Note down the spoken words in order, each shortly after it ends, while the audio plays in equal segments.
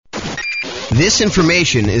This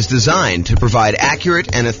information is designed to provide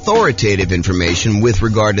accurate and authoritative information with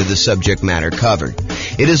regard to the subject matter covered.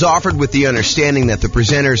 It is offered with the understanding that the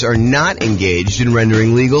presenters are not engaged in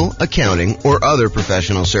rendering legal, accounting, or other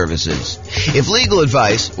professional services. If legal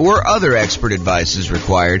advice or other expert advice is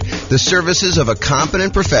required, the services of a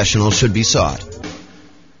competent professional should be sought.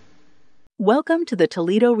 Welcome to the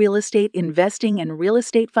Toledo Real Estate Investing and Real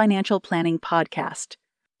Estate Financial Planning Podcast.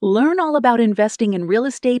 Learn all about investing in real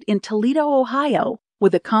estate in Toledo, Ohio,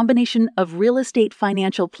 with a combination of real estate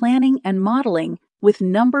financial planning and modeling with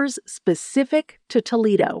numbers specific to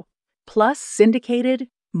Toledo, plus syndicated,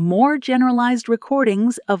 more generalized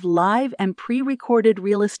recordings of live and pre-recorded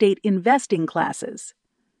real estate investing classes.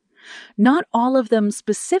 Not all of them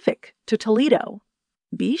specific to Toledo.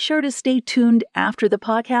 Be sure to stay tuned after the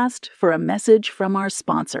podcast for a message from our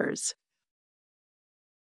sponsors.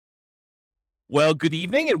 Well, good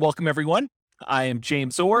evening and welcome everyone. I am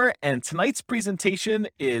James Orr, and tonight's presentation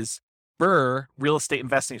is BRRRR Real Estate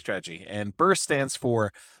Investing Strategy. And BRRRR stands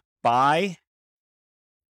for Buy,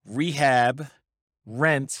 Rehab,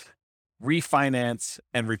 Rent, Refinance,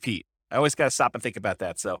 and Repeat. I always got to stop and think about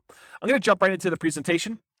that. So I'm going to jump right into the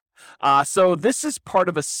presentation. So this is part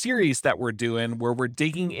of a series that we're doing where we're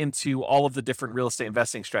digging into all of the different real estate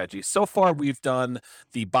investing strategies. So far, we've done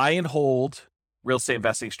the buy and hold real estate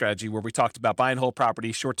investing strategy, where we talked about buy and hold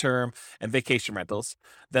property, short-term and vacation rentals.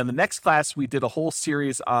 Then the next class, we did a whole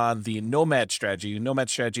series on the nomad strategy. Nomad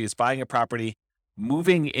strategy is buying a property,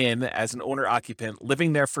 moving in as an owner-occupant,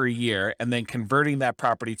 living there for a year, and then converting that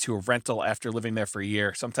property to a rental after living there for a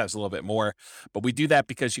year, sometimes a little bit more. But we do that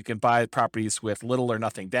because you can buy properties with little or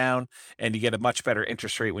nothing down, and you get a much better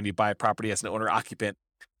interest rate when you buy a property as an owner-occupant.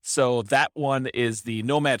 So that one is the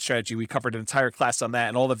nomad strategy. We covered an entire class on that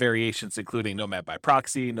and all the variations, including nomad by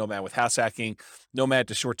proxy, nomad with house hacking, nomad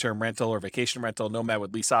to short-term rental or vacation rental, nomad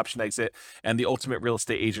with lease option exit, and the ultimate real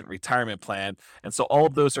estate agent retirement plan. And so all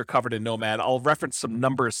of those are covered in nomad. I'll reference some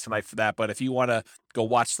numbers tonight for that, but if you want to go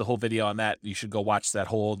watch the whole video on that, you should go watch that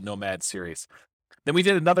whole nomad series. Then we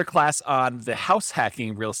did another class on the house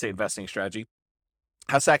hacking real estate investing strategy.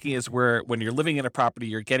 House hacking is where when you're living in a property,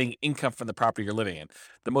 you're getting income from the property you're living in.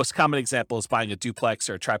 The most common example is buying a duplex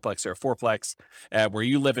or a triplex or a fourplex, where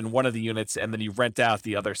you live in one of the units and then you rent out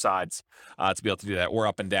the other sides to be able to do that, or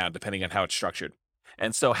up and down, depending on how it's structured.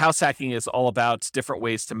 And so house hacking is all about different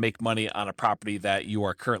ways to make money on a property that you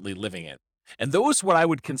are currently living in. And those what I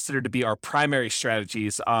would consider to be our primary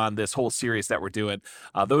strategies on this whole series that we're doing.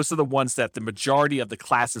 Those are the ones that the majority of the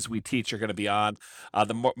classes we teach are going to be on,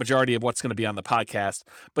 the majority of what's going to be on the podcast.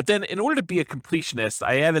 But then in order to be a completionist,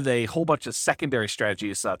 I added a whole bunch of secondary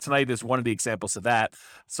strategies. Tonight is one of the examples of that.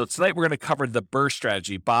 So tonight we're going to cover the BRRRR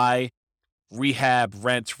strategy: buy, rehab,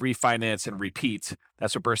 rent, refinance, and repeat.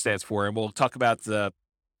 That's what BRRRR stands for. And we'll talk about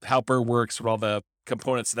how BRRRR works, what all the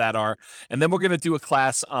components of that are. And then we're going to do a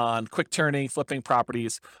class on quick turning, flipping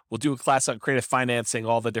properties. We'll do a class on creative financing,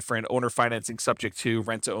 all the different owner financing subject to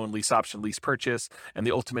rent to own, lease option, lease purchase, and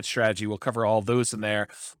the ultimate strategy. We'll cover all those in there.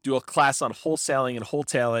 Do a class on wholesaling and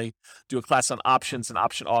wholetailing, do a class on options and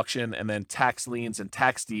option auction, and then tax liens and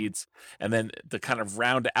tax deeds. And then to kind of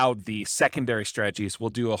round out the secondary strategies,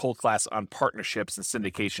 we'll do a whole class on partnerships and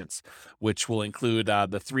syndications, which will include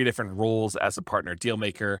the three different roles as a partner: deal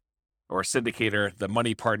maker, or syndicator, the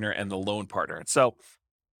money partner, and the loan partner. And so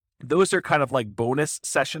those are kind of like bonus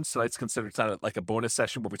sessions. So it's considered kind of like a bonus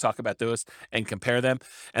session where we talk about those and compare them.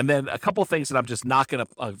 And then a couple of things that I'm just not going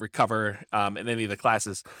to recover in any of the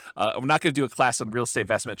classes. I'm not going to do a class on real estate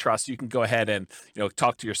investment trust. You can go ahead and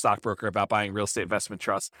talk to your stockbroker about buying real estate investment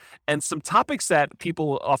trust. And some topics that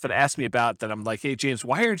people often ask me about that I'm like, hey, James,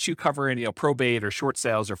 why aren't you covering probate or short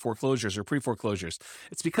sales or foreclosures or pre-foreclosures?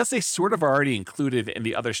 It's because they sort of are already included in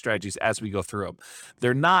the other strategies as we go through them.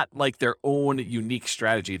 They're not like their own unique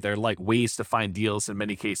strategy. They're like ways to find deals in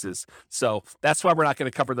many cases. So that's why we're not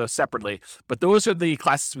going to cover those separately. But those are the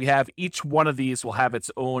classes we have. Each one of these will have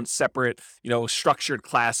its own separate, structured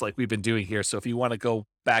class like we've been doing here. So if you want to go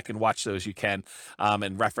back and watch those, you can,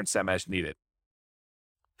 and reference them as needed.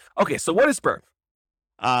 Okay, so what is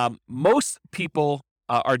BRRRR? Most people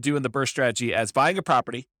are doing the BRRRR strategy as buying a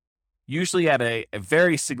property, usually at a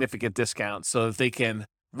very significant discount, so that they can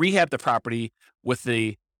rehab the property with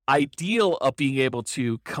the ideal of being able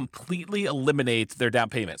to completely eliminate their down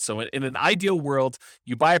payment. So in an ideal world,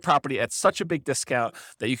 you buy a property at such a big discount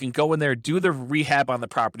that you can go in there, do the rehab on the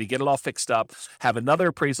property, get it all fixed up, have another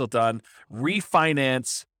appraisal done,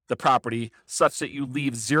 refinance the property such that you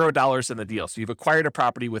leave $0 in the deal. So you've acquired a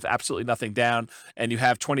property with absolutely nothing down, and you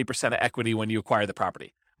have 20% of equity when you acquire the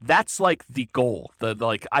property. That's like the goal, the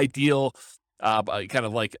like ideal kind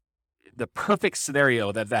of like the perfect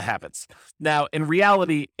scenario that happens. Now, in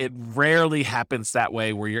reality, it rarely happens that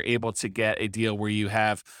way where you're able to get a deal where you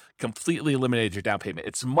have completely eliminated your down payment.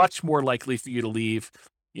 It's much more likely for you to leave,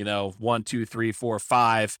 1, 2, 3, 4,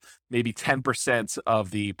 5, maybe 10%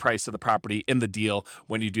 of the price of the property in the deal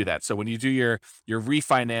when you do that. So when you do your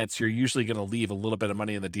refinance, you're usually going to leave a little bit of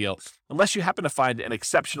money in the deal, unless you happen to find an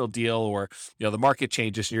exceptional deal, or the market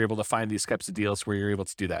changes and you're able to find these types of deals where you're able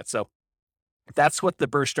to do that. So that's what the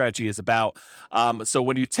BRRRR strategy is about. So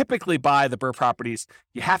when you typically buy the BRRRR properties,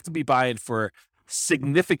 you have to be buying for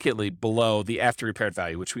significantly below the after repaired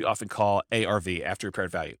value, which we often call ARV, after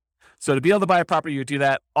repaired value. So to be able to buy a property, you do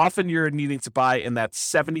that. Often you're needing to buy in that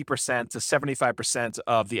 70% to 75%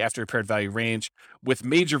 of the after repaired value range. With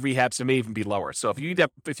major rehabs, it may even be lower. So if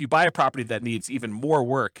you buy a property that needs even more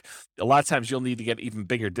work, a lot of times you'll need to get even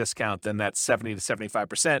bigger discount than that 70 to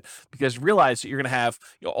 75%, because realize that you're going to have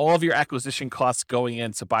all of your acquisition costs going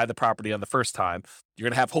in to buy the property on the first time. You're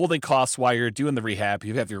going to have holding costs while you're doing the rehab.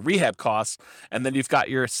 You have your rehab costs, and then you've got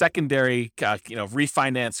your secondary,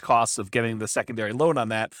 refinance costs of getting the secondary loan on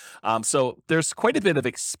that. So there's quite a bit of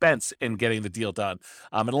expense in getting the deal done.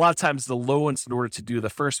 And a lot of times the loans, in order to do the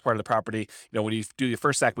first part of the property, when you do your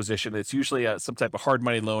first acquisition, it's usually some type of hard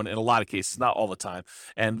money loan in a lot of cases, not all the time.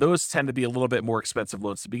 And those tend to be a little bit more expensive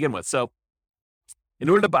loans to begin with. So in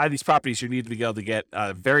order to buy these properties, you need to be able to get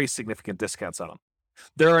very significant discounts on them.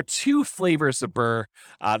 There are two flavors of BRRRR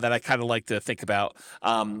that I kind of like to think about.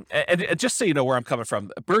 And just so you know where I'm coming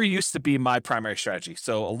from, BRRRR used to be my primary strategy.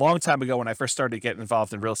 So a long time ago, when I first started getting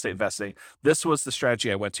involved in real estate investing, this was the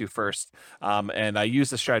strategy I went to first. And I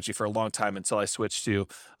used the strategy for a long time until I switched to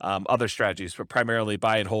other strategies, but primarily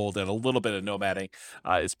buy and hold and a little bit of nomading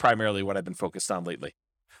is primarily what I've been focused on lately.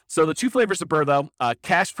 So the two flavors of BRRRR, though,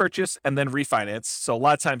 cash purchase and then refinance. So a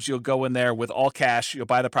lot of times you'll go in there with all cash, you'll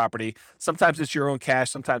buy the property. Sometimes it's your own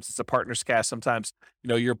cash, sometimes it's a partner's cash, sometimes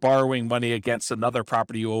you're borrowing money against another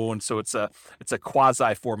property you own. So it's a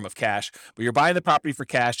quasi form of cash, but you're buying the property for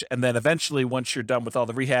cash, and then eventually, once you're done with all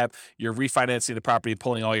the rehab, you're refinancing the property and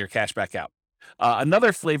pulling all your cash back out.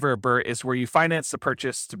 Another flavor of BRRRR is where you finance the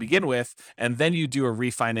purchase to begin with, and then you do a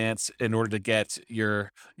refinance in order to get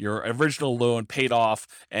your original loan paid off,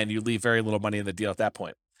 and you leave very little money in the deal at that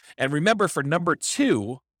point. And remember, for number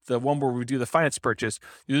two, the one where we do the finance purchase,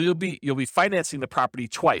 you'll be financing the property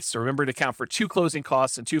twice. So remember to account for 2 closing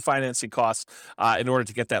costs and 2 financing costs in order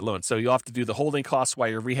to get that loan. So you'll have to do the holding costs while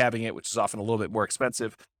you're rehabbing it, which is often a little bit more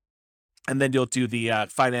expensive. And then you'll do the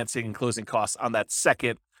financing and closing costs on that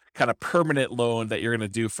second kind of permanent loan that you're going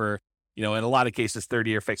to do for, in a lot of cases,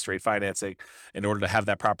 30-year fixed rate financing in order to have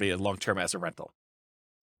that property long-term as a rental.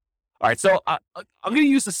 All right, so I'm going to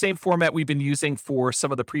use the same format we've been using for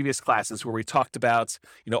some of the previous classes where we talked about,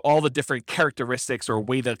 all the different characteristics or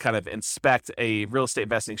way to kind of inspect a real estate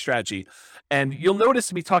investing strategy. And you'll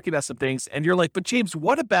notice me talking about some things, and you're like, but James,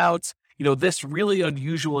 what about this really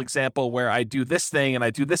unusual example where I do this thing and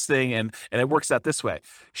I do this thing and it works out this way?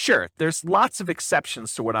 Sure, there's lots of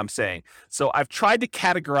exceptions to what I'm saying. So I've tried to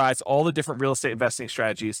categorize all the different real estate investing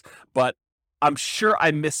strategies, but I'm sure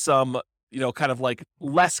I missed some, kind of like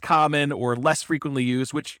less common or less frequently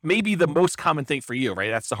used, which may be the most common thing for you,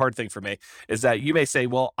 right? That's the hard thing for me, is that you may say,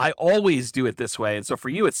 well, I always do it this way. And so for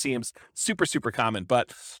you, it seems super, super common.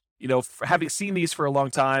 But having seen these for a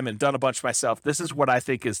long time and done a bunch myself, this is what I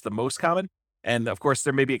think is the most common. And of course,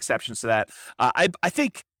 there may be exceptions to that. I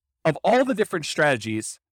think of all the different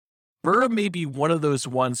strategies, BRRRR may be one of those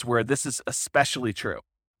ones where this is especially true,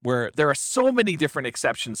 where there are so many different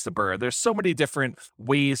exceptions to BRRRR. There's so many different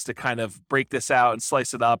ways to kind of break this out and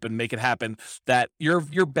slice it up and make it happen that you're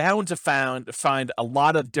bound to find a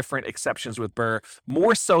lot of different exceptions with BRRRR,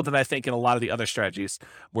 more so than I think in a lot of the other strategies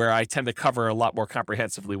where I tend to cover a lot more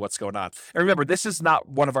comprehensively what's going on. And remember, this is not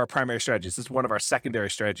one of our primary strategies. This is one of our secondary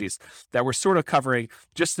strategies that we're sort of covering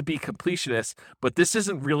just to be completionists, but this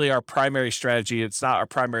isn't really our primary strategy. It's not our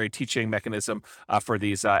primary teaching mechanism for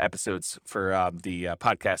these episodes for the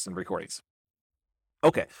podcast and recordings.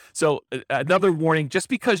 Okay, so another warning, just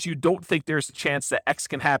because you don't think there's a chance that X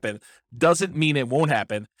can happen doesn't mean it won't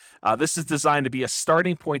happen. This is designed to be a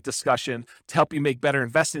starting point discussion to help you make better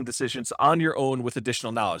investing decisions on your own with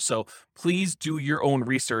additional knowledge. So please do your own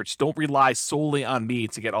research. Don't rely solely on me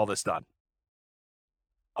to get all this done.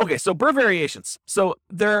 Okay, so BRRRR variations. So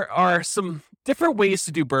there are some different ways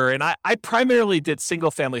to do BRRRR, and I primarily did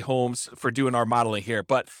single-family homes for doing our modeling here,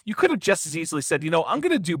 but you could have just as easily said, I'm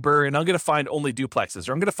going to do BRRRR, and I'm going to find only duplexes,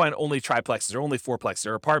 or I'm going to find only triplexes, or only fourplexes,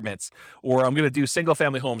 or apartments, or I'm going to do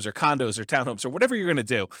single-family homes, or condos, or townhomes, or whatever you're going to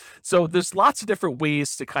do. So there's lots of different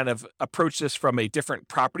ways to kind of approach this from a different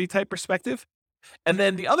property type perspective. And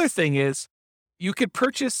then the other thing is, you could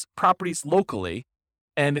purchase properties locally.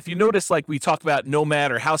 And if you notice, like we talk about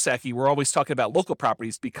nomad or house hacking, we're always talking about local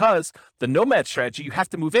properties because the nomad strategy, you have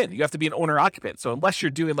to move in. You have to be an owner occupant. So unless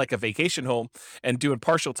you're doing like a vacation home and doing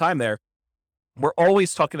partial time there, we're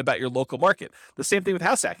always talking about your local market. The same thing with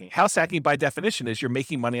house hacking. House hacking, by definition, is you're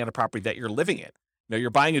making money on a property that you're living in. You're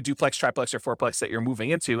buying a duplex, triplex, or fourplex that you're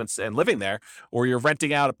moving into and living there, or you're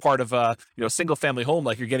renting out a part of a single family home,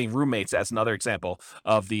 like you're getting roommates, as another example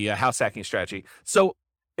of the house hacking strategy. So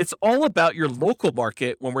it's all about your local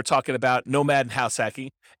market when we're talking about nomad and house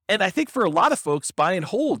hacking. And I think for a lot of folks, buy and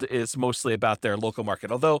hold is mostly about their local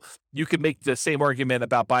market, although you could make the same argument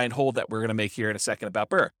about buy and hold that we're going to make here in a second about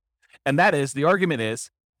BRRRR. And that is, the argument is,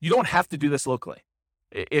 you don't have to do this locally.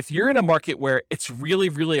 If you're in a market where it's really,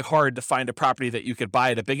 really hard to find a property that you could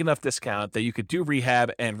buy at a big enough discount that you could do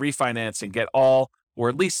rehab and refinance and get all, or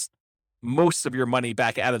at least most of your money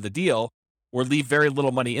back out of the deal, or leave very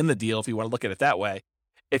little money in the deal, if you want to look at it that way.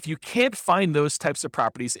 If you can't find those types of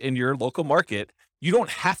properties in your local market, you don't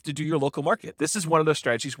have to do your local market. This is one of those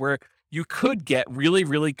strategies where you could get really,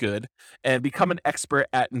 really good and become an expert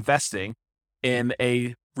at investing in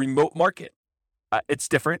a remote market. It's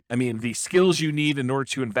different. I mean, the skills you need in order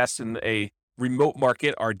to invest in a remote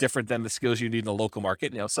market are different than the skills you need in a local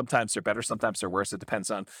market. Sometimes they're better, sometimes they're worse. It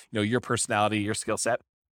depends on, your personality, your skill set.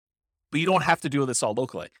 But you don't have to do this all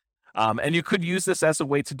locally. And you could use this as a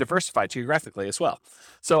way to diversify geographically as well.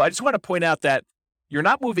 So I just want to point out that you're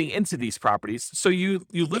not moving into these properties. So you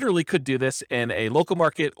literally could do this in a local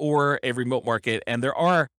market or a remote market. And there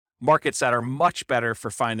are markets that are much better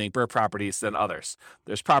for finding BRRRR properties than others.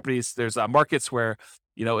 There's markets where,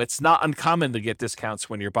 it's not uncommon to get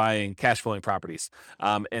discounts when you're buying cash flowing properties.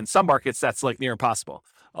 In some markets, that's like near impossible.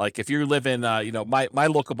 Like if you live in, my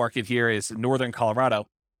local market here is northern Colorado.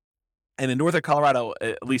 And in northern Colorado,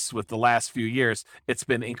 at least with the last few years, it's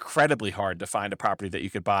been incredibly hard to find a property that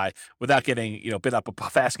you could buy without getting, bid up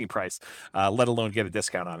above asking price, let alone get a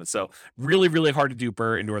discount on it. So really, really hard to do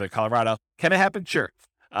BRRRR in northern Colorado. Can it happen? Sure.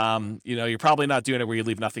 You're probably not doing it where you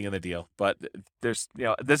leave nothing in the deal, but there's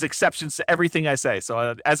exceptions to everything I say.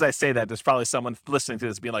 So as I say that, there's probably someone listening to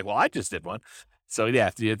this being like, well, I just did one. So yeah,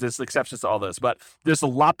 there's exceptions to all those, but there's a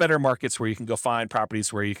lot better markets where you can go find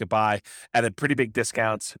properties where you could buy at a pretty big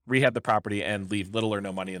discount, rehab the property, and leave little or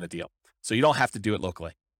no money in the deal. So you don't have to do it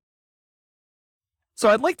locally. So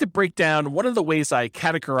I'd like to break down one of the ways I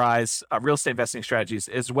categorize real estate investing strategies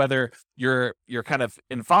is whether you're kind of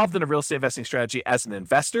involved in a real estate investing strategy as an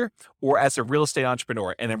investor or as a real estate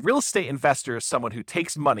entrepreneur. And a real estate investor is someone who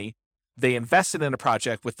takes money, they invest it in a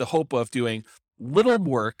project with the hope of doing little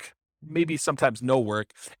work, maybe sometimes no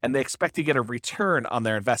work, and they expect to get a return on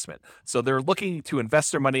their investment. So they're looking to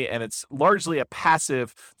invest their money, and it's largely a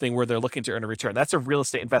passive thing where they're looking to earn a return. That's a real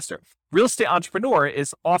estate investor. Real estate entrepreneur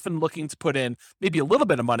is often looking to put in maybe a little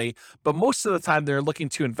bit of money, but most of the time they're looking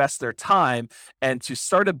to invest their time and to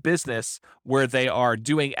start a business where they are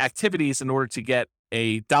doing activities in order to get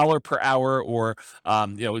a dollar per hour or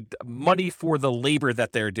money for the labor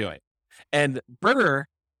that they're doing. And BRRRR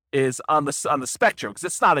is on the spectrum, because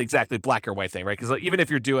it's not exactly black or white thing, right? Because even if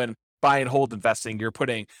you're doing buy and hold investing, you're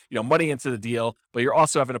putting money into the deal, but you're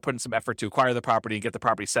also having to put in some effort to acquire the property and get the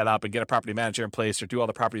property set up and get a property manager in place or do all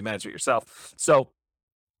the property management yourself. So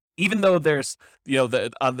even though there's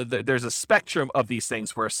there's a spectrum of these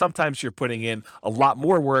things where sometimes you're putting in a lot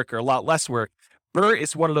more work or a lot less work, BRRRR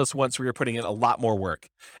is one of those ones where you're putting in a lot more work.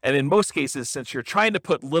 And in most cases, since you're trying to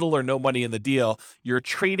put little or no money in the deal, you're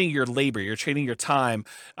trading your labor, you're trading your time,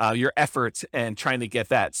 your efforts, and trying to get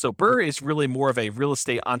that. So BRRRR is really more of a real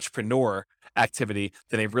estate entrepreneur activity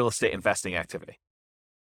than a real estate investing activity.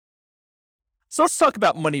 So let's talk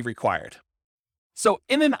about money required. So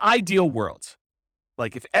in an ideal world,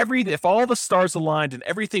 like if all the stars aligned and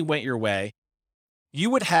everything went your way, you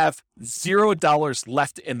would have $0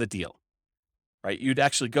 left in the deal. Right? You'd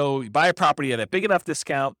actually go buy a property at a big enough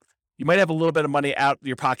discount. You might have a little bit of money out of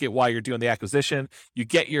your pocket while you're doing the acquisition. You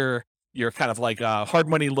get your kind of like a hard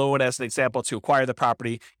money loan, as an example, to acquire the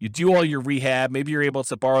property. You do all your rehab. Maybe you're able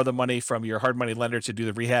to borrow the money from your hard money lender to do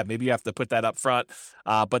the rehab. Maybe you have to put that up front.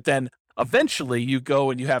 But then eventually you go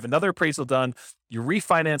and you have another appraisal done. You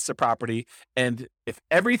refinance the property. And if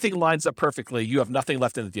everything lines up perfectly, you have nothing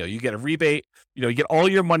left in the deal. You get a rebate. You get all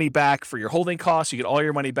your money back for your holding costs. You get all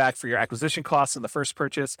your money back for your acquisition costs in the first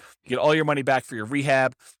purchase. You get all your money back for your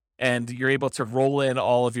rehab. And you're able to roll in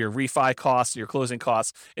all of your refi costs, your closing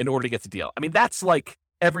costs in order to get the deal. I mean, that's like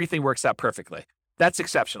everything works out perfectly. That's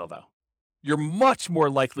exceptional, though. You're much more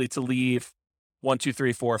likely to leave 1, 2,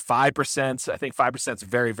 3, 4, 5%. I think 5% is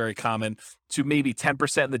very, very common, to maybe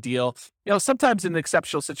 10% in the deal. Sometimes in an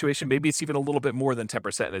exceptional situation, maybe it's even a little bit more than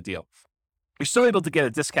 10% in a deal. You're still able to get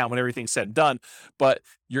a discount when everything's said and done, but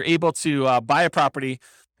you're able to buy a property,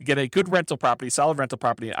 get a good rental property, solid rental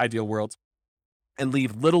property in ideal world, and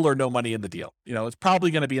leave little or no money in the deal. It's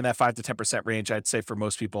probably going to be in that 5 to 10% range, I'd say, for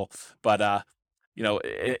most people. But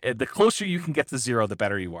the closer you can get to zero, the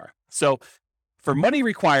better you are. So for money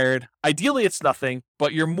required, ideally it's nothing,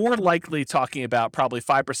 but you're more likely talking about probably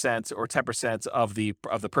 5% or 10% of the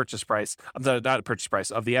purchase price, not the purchase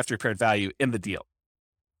price, of the after repaired value in the deal.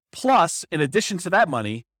 Plus, in addition to that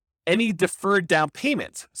money, any deferred down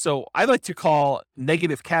payment. So I like to call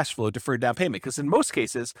negative cash flow deferred down payment, because in most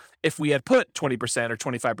cases, if we had put 20% or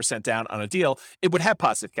 25% down on a deal, it would have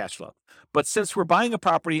positive cash flow. But since we're buying a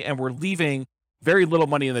property and we're leaving very little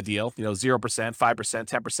money in the deal, 0%,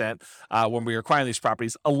 5%, 10%, when we're acquiring these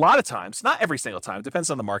properties, a lot of times, not every single time, depends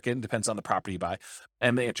on the market and depends on the property you buy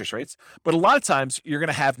and the interest rates, but a lot of times you're going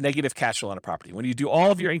to have negative cash flow on a property. When you do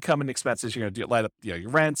all of your income and expenses, you're going to light up your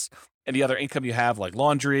rents, any other income you have like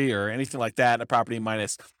laundry or anything like that in a property,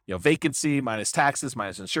 minus vacancy, minus taxes,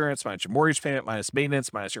 minus insurance, minus your mortgage payment, minus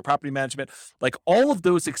maintenance, minus your property management, like all of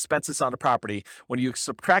those expenses on a property, when you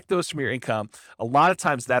subtract those from your income, a lot of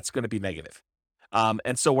times that's going to be negative.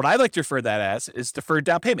 And so what I like to refer to that as is deferred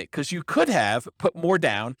down payment, because you could have put more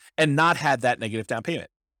down and not had that negative down payment,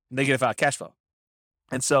 negative cash flow.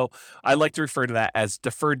 And so I like to refer to that as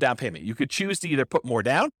deferred down payment. You could choose to either put more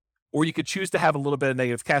down, or you could choose to have a little bit of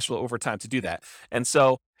negative cash flow over time to do that. And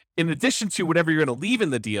so in addition to whatever you're going to leave in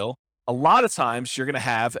the deal, a lot of times you're going to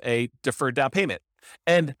have a deferred down payment.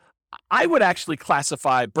 And I would actually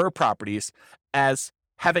classify BRRRR properties as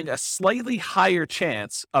having a slightly higher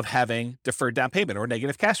chance of having deferred down payment or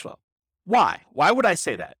negative cash flow. Why? Why would I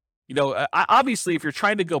say that? Obviously, if you're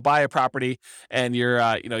trying to go buy a property and you're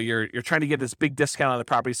trying to get this big discount on the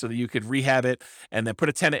property so that you could rehab it and then put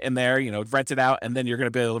a tenant in there, rent it out, and then you're going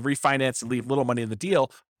to be able to refinance and leave little money in the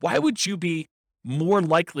deal, why would you be more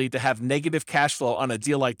likely to have negative cash flow on a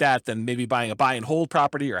deal like that than maybe buying a buy and hold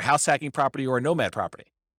property or a house hacking property or a nomad property?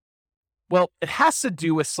 Well, it has to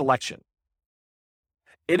do with selection.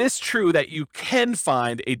 It is true that you can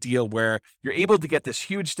find a deal where you're able to get this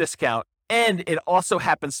huge discount and it also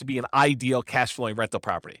happens to be an ideal cash flowing rental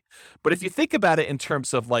property. But if you think about it in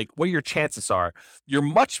terms of like what your chances are, you're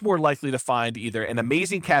much more likely to find either an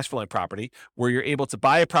amazing cash flowing property where you're able to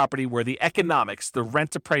buy a property where the economics, the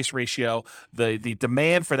rent to price ratio, the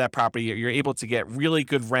demand for that property, you're able to get really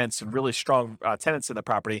good rents and really strong tenants in the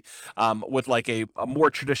property, with like a more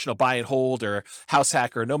traditional buy and hold or house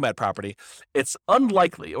hack or nomad property. It's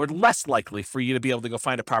unlikely or less likely for you to be able to go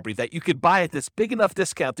find a property that you could buy at this big enough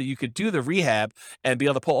discount that you could do the rehab and be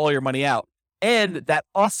able to pull all your money out. And that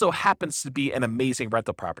also happens to be an amazing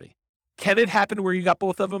rental property. Can it happen where you got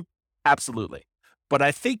both of them? Absolutely. But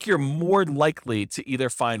I think you're more likely to either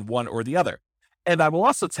find one or the other. And I will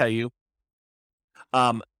also tell you,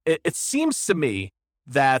 it seems to me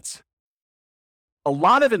that a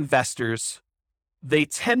lot of investors, they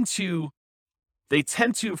tend to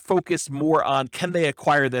focus more on can they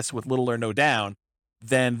acquire this with little or no down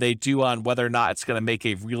than they do on whether or not it's going to make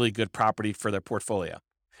a really good property for their portfolio.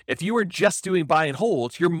 If you were just doing buy and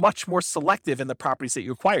hold, you're much more selective in the properties that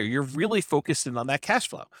you acquire. You're really focused in on that cash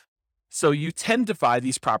flow. So you tend to buy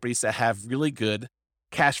these properties that have really good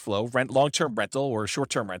cash flow, long-term rental or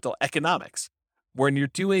short-term rental economics. When you're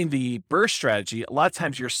doing the BRRRR strategy, a lot of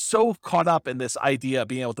times you're so caught up in this idea of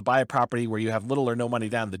being able to buy a property where you have little or no money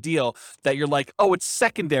down the deal that you're like, oh, it's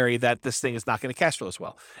secondary that this thing is not going to cash flow as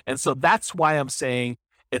well. And so that's why I'm saying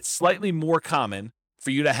it's slightly more common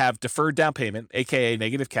for you to have deferred down payment, aka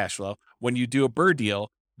negative cash flow, when you do a BRRRR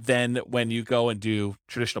deal than when you go and do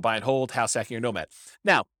traditional buy and hold, house hacking, or nomad.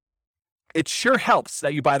 Now, it sure helps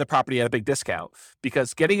that you buy the property at a big discount,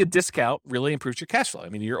 because getting a discount really improves your cash flow. I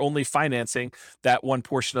mean, you're only financing that one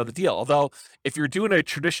portion of the deal. Although if you're doing a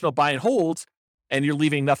traditional buy and hold and you're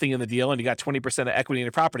leaving nothing in the deal and you got 20% of equity in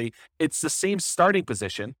your property, it's the same starting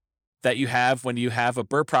position that you have when you have a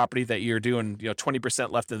BRRRR property that you're doing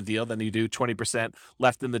 20% left in the deal, then you do 20%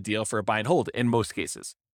 left in the deal for a buy and hold in most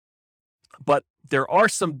cases. But there are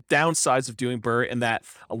some downsides of doing BRRRR in that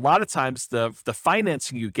a lot of times the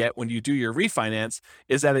financing you get when you do your refinance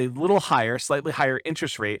is at a little higher, slightly higher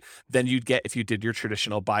interest rate than you'd get if you did your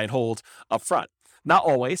traditional buy and hold up front. Not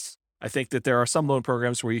always. I think that there are some loan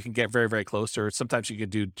programs where you can get very, very close, or sometimes you can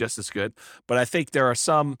do just as good. But I think there are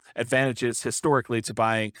some advantages historically to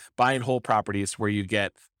buying buy and hold properties where you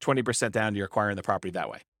get 20% down, you're acquiring the property that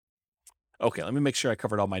way. Okay, let me make sure I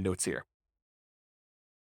covered all my notes here.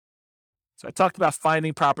 So I talked about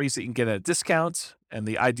finding properties that you can get at a discount, and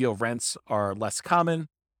the ideal rents are less common.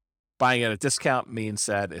 Buying at a discount means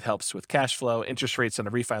that it helps with cash flow. Interest rates on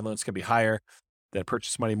the refi loans can be higher. than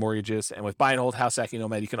purchase money mortgages. And with buy and hold, house hacking,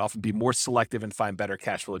 nomad, you can often be more selective and find better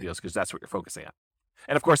cash flow deals because that's what you're focusing on.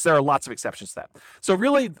 And of course, there are lots of exceptions to that. So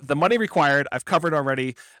really, the money required, I've covered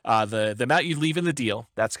already. The amount you leave in the deal,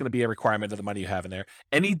 that's going to be a requirement of the money you have in there.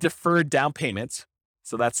 Any deferred down payments,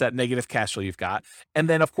 so that's that negative cash flow you've got. And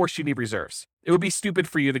then, of course, you need reserves. It would be stupid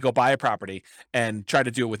for you to go buy a property and try to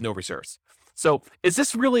do it with no reserves. So is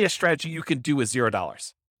this really a strategy you can do with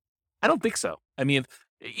 $0? I don't think so. I mean,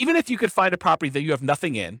 even if you could find a property that you have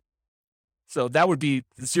nothing in, so that would be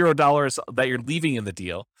 $0 that you're leaving in the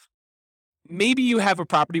deal. Maybe you have a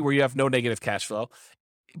property where you have no negative cash flow,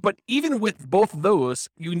 but even with both of those,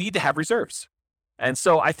 you need to have reserves. And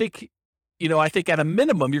so I think at a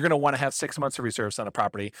minimum, you're going to want to have 6 months of reserves on a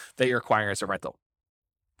property that you're acquiring as a rental.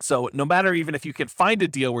 So no matter even if you can find a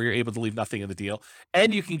deal where you're able to leave nothing in the deal,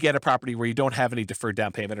 and you can get a property where you don't have any deferred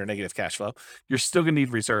down payment or negative cash flow, you're still going to need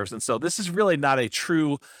reserves. And so this is really not a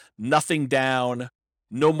true nothing down,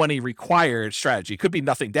 no money required strategy. It could be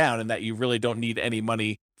nothing down in that you really don't need any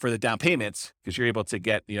money for the down payments because you're able to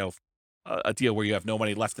get, a deal where you have no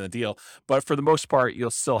money left in the deal. But for the most part, you'll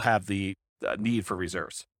still have the need for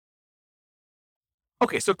reserves.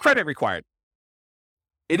 Okay, so credit required.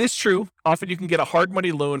 It is true. Often you can get a hard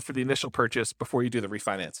money loan for the initial purchase before you do the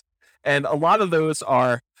refinance. And a lot of those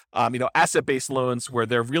are, asset-based loans where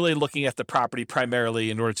they're really looking at the property primarily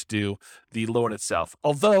in order to do the loan itself.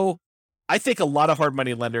 Although I think a lot of hard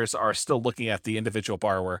money lenders are still looking at the individual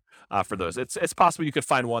borrower for those. It's possible you could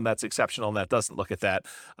find one that's exceptional and that doesn't look at that.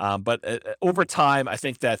 But over time, I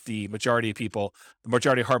think that the majority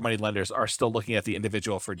of hard money lenders are still looking at the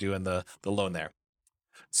individual for doing the loan there.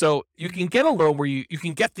 So you can get a loan where you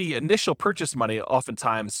can get the initial purchase money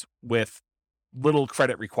oftentimes with little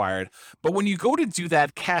credit required. But when you go to do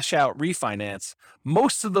that cash out refinance,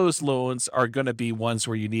 most of those loans are going to be ones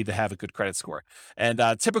where you need to have a good credit score. And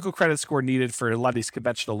typical credit score needed for a lot of these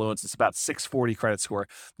conventional loans is about 640 credit score.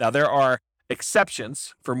 Now, there are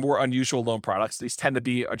exceptions for more unusual loan products. These tend to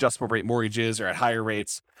be adjustable rate mortgages or at higher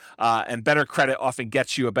rates, and better credit often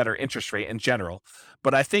gets you a better interest rate in general.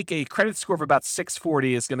 But I think a credit score of about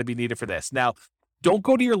 640 is going to be needed for this. Now, don't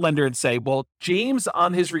go to your lender and say, well, James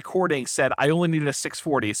on his recording said I only needed a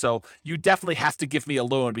 640, so you definitely have to give me a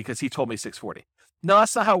loan because he told me 640. No,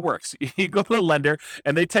 that's not how it works. You go to the lender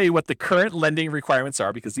and they tell you what the current lending requirements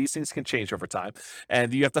are because these things can change over time.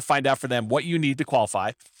 And you have to find out for them what you need to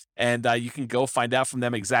qualify. And you can go find out from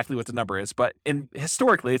them exactly what the number is. But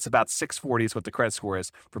historically, it's about 640 is what the credit score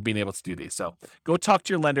is for being able to do these. So go talk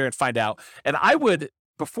to your lender and find out. And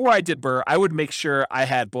before I did BRRRR, I would make sure I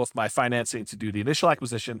had both my financing to do the initial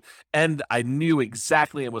acquisition and I knew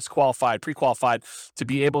exactly and was pre-qualified to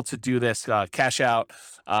be able to do this cash out,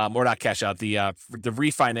 or not cash out, the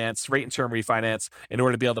refinance, rate and term refinance in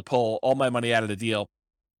order to be able to pull all my money out of the deal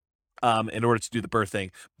in order to do the BRRRR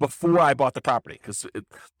thing before I bought the property. Because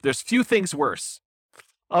there's few things worse.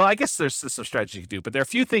 I guess there's some strategy you can do, but there are a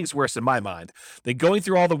few things worse in my mind than going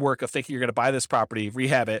through all the work of thinking you're going to buy this property,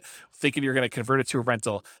 rehab it, thinking you're going to convert it to a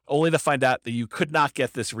rental, only to find out that you could not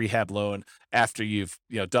get this rehab loan after you've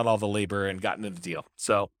done all the labor and gotten in the deal.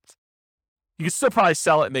 So you can still probably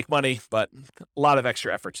sell it and make money, but a lot of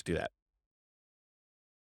extra effort to do that.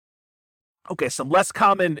 Okay, some less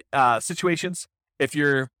common situations. If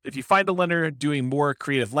you find a lender doing more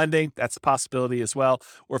creative lending, that's a possibility as well.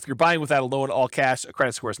 Or if you're buying without a loan, all cash, a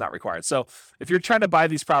credit score is not required. So if you're trying to buy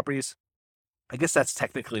these properties, I guess that's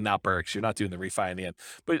technically not BRRRR because you're not doing the refi in the end.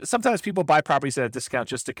 But sometimes people buy properties at a discount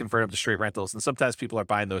just to convert them to straight rentals. And sometimes people are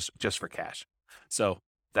buying those just for cash. So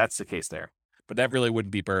that's the case there. But that really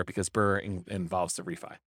wouldn't be BRRRR because BRRRR involves the refi.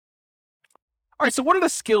 All right, so what are the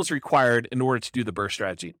skills required in order to do the BRRRR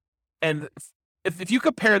strategy? And if you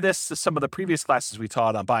compare this to some of the previous classes we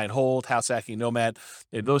taught on buy and hold, house hacking, nomad,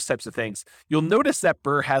 those types of things, you'll notice that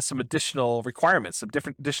BRRRR has some additional requirements, some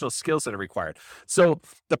different additional skills that are required. So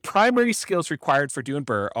the primary skills required for doing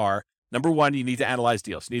BRRRR are, number one, you need to analyze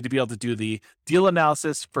deals. You need to be able to do the deal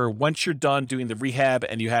analysis for once you're done doing the rehab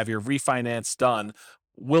and you have your refinance done,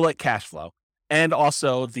 will it cash flow? And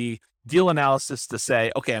also the deal analysis to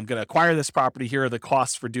say, okay, I'm going to acquire this property. Here are the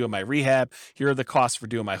costs for doing my rehab. Here are the costs for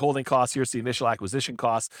doing my holding costs. Here's the initial acquisition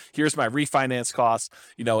costs. Here's my refinance costs,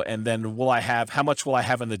 and then how much will I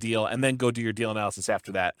have in the deal? And then go do your deal analysis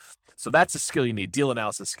after that. So that's a skill you need, deal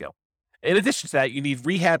analysis skill. In addition to that, you need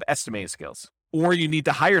rehab estimating skills, or you need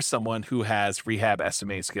to hire someone who has rehab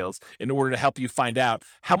estimating skills in order to help you find out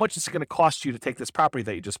how much it's going to cost you to take this property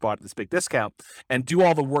that you just bought at this big discount and do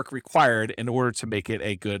all the work required in order to make it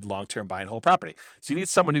a good long-term buy and hold property. So you need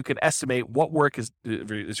someone who can estimate what work is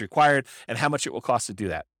required and how much it will cost to do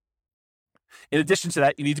that. In addition to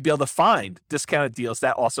that, you need to be able to find discounted deals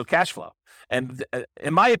that also cash flow. And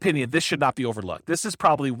in my opinion, this should not be overlooked. This is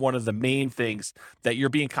probably one of the main things that you're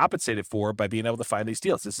being compensated for by being able to find these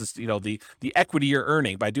deals. This is, the equity you're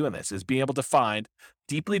earning by doing this is being able to find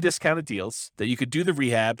deeply discounted deals that you could do the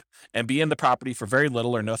rehab and be in the property for very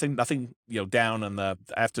little or nothing, down on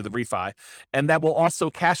after the refi. And that will also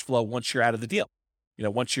cash flow once you're out of the deal,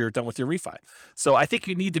 once you're done with your refi. So I think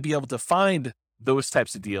you need to be able to find those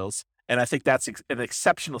types of deals. And I think that's an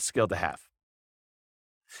exceptional skill to have.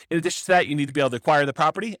 In addition to that, you need to be able to acquire the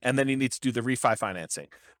property, and then you need to do the refi financing.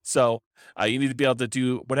 So you need to be able to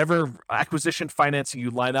do whatever acquisition financing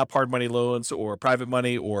you line up, hard money loans or private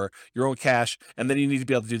money or your own cash, and then you need to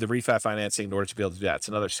be able to do the refi financing in order to be able to do that. It's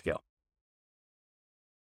another skill.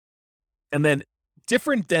 And then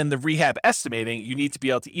different than the rehab estimating, you need to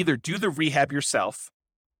be able to either do the rehab yourself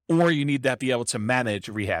or you need to be able to manage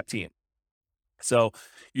a rehab team. So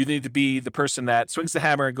you need to be the person that swings the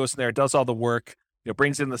hammer and goes in there, does all the work,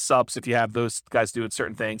 brings in the subs if you have those guys doing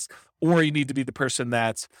certain things, or you need to be the person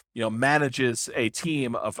that, manages a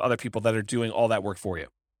team of other people that are doing all that work for you.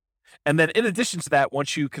 And then in addition to that,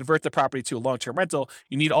 once you convert the property to a long-term rental,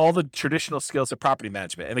 you need all the traditional skills of property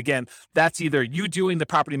management. And again, that's either you doing the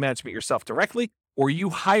property management yourself directly or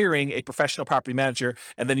you hiring a professional property manager,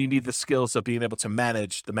 and then you need the skills of being able to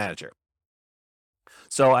manage the manager.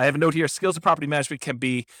 So I have a note here, skills of property management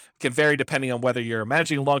can vary depending on whether you're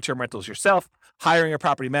managing long-term rentals yourself, hiring a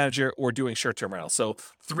property manager, or doing short-term rentals. So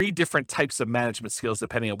 3 different types of management skills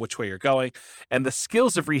depending on which way you're going. And the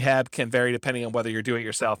skills of rehab can vary depending on whether you're doing it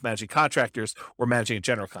yourself, managing contractors, or managing a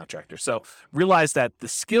general contractor. So realize that the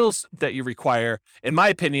skills that you require, in my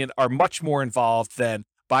opinion, are much more involved than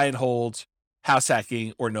buy and hold, house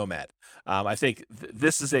hacking, or nomad. I think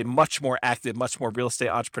this is a much more active, much more real estate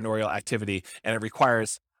entrepreneurial activity, and it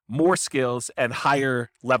requires more skills and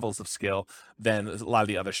higher levels of skill than a lot of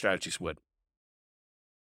the other strategies would.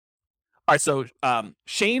 All right, so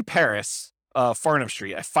Shane Paris of Farnham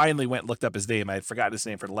Street, I finally went and looked up his name. I had forgotten his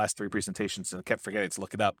name for the last 3 presentations and kept forgetting to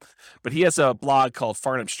look it up. But he has a blog called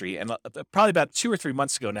Farnham Street, and probably about 2 or 3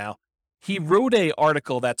 months ago now, he wrote an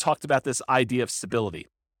article that talked about this idea of stability.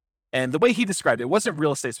 And the way he described it wasn't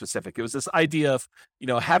real estate specific. It was this idea of,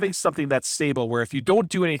 having something that's stable where if you don't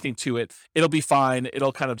do anything to it, it'll be fine.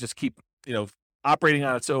 It'll kind of just keep, operating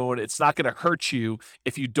on its own. It's not going to hurt you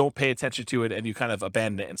if you don't pay attention to it and you kind of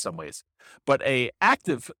abandon it in some ways. But a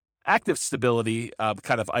active stability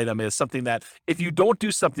kind of item is something that if you don't do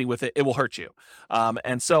something with it, it will hurt you.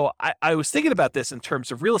 And so I was thinking about this in terms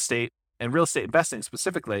of real estate and real estate investing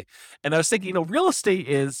specifically. And I was thinking, real estate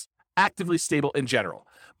is actively stable in general.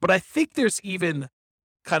 But I think there's even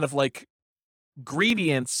kind of like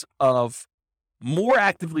gradients of more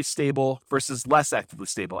actively stable versus less actively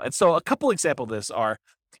stable. And so a couple examples of this are,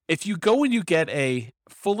 if you go and you get a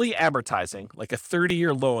fully amortizing, like a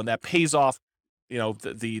 30-year loan that pays off,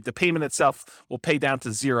 the payment itself will pay down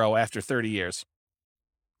to 0 after 30 years.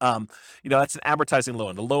 That's an amortizing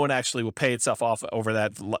loan. The loan actually will pay itself off over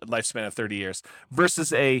that lifespan of 30 years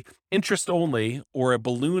versus a interest only or a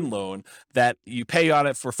balloon loan that you pay on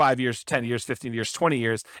it for 5 years, 10 years, 15 years, 20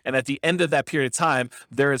 years. And at the end of that period of time,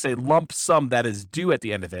 there is a lump sum that is due at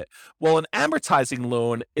the end of it. Well, an amortizing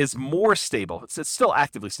loan is more stable. It's still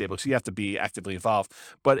actively stable, so you have to be actively involved,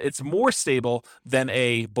 but it's more stable than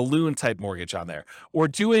a balloon type mortgage on there. Or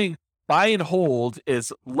doing buy and hold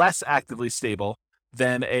is less actively stable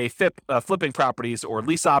than a flipping properties or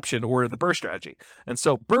lease option or the BRRRR strategy. And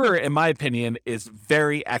so BRRRR, in my opinion, is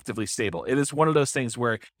very actively stable. It is one of those things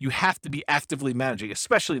where you have to be actively managing,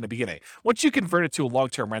 especially in the beginning. Once you convert it to a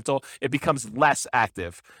long-term rental, it becomes less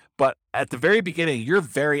active. But at the very beginning, you're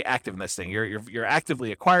very active in this thing. You're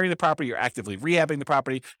actively acquiring the property, you're actively rehabbing the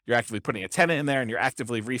property, you're actively putting a tenant in there, and you're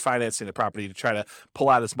actively refinancing the property to try to pull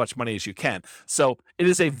out as much money as you can. So it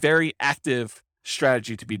is a very active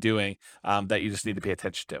strategy to be doing that you just need to pay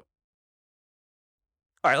attention to.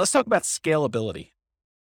 All right, let's talk about scalability.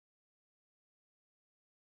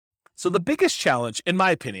 So the biggest challenge, in my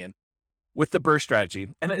opinion, with the BRRRR strategy,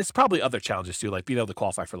 and it's probably other challenges too, like being able to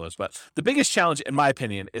qualify for loans, but the biggest challenge, in my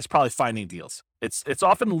opinion, is probably finding deals. It's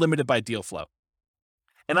often limited by deal flow.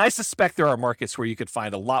 And I suspect there are markets where you could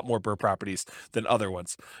find a lot more BRRRR properties than other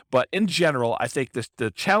ones. But in general, I think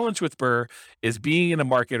the challenge with BRRRR is being in a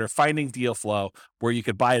market or finding deal flow where you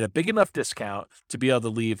could buy at a big enough discount to be able to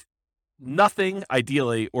leave nothing,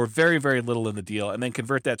 ideally, or very, very little in the deal, and then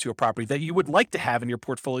convert that to a property that you would like to have in your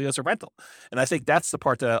portfolio as a rental. And I think that's the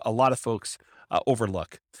part that a lot of folks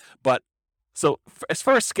overlook. But So as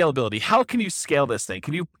far as scalability, how can you scale this thing?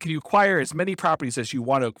 Can you acquire as many properties as you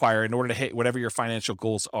want to acquire in order to hit whatever your financial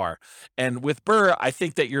goals are? And with BRRRR, I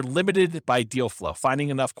think that you're limited by deal flow, finding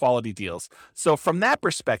enough quality deals. So from that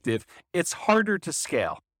perspective, it's harder to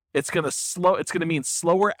scale. It's going to mean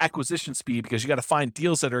slower acquisition speed because you got to find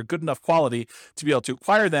deals that are good enough quality to be able to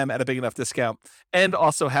acquire them at a big enough discount and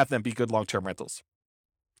also have them be good long-term rentals.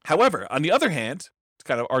 However, on the other hand, to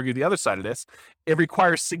kind of argue the other side of this, it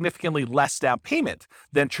requires significantly less down payment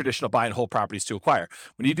than traditional buy and hold properties to acquire.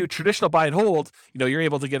 When you do traditional buy and hold, you're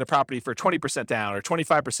able to get a property for 20% down or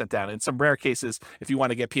 25% down. In some rare cases, if you want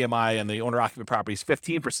to get PMI and the owner occupant properties,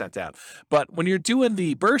 15% down. But when you're doing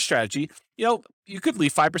the BRRRR strategy, you could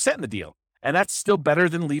leave 5% in the deal. And that's still better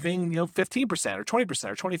than leaving, 15% or 20%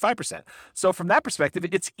 or 25%. So from that perspective,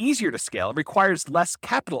 it's easier to scale. It requires less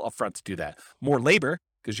capital upfront to do that. More labor,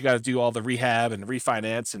 because you got to do all the rehab and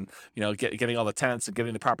refinance and, getting all the tenants and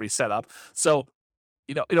getting the property set up. So,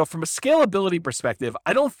 from a scalability perspective,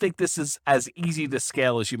 I don't think this is as easy to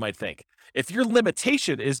scale as you might think. If your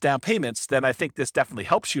limitation is down payments, then I think this definitely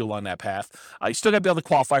helps you along that path. You still got to be able to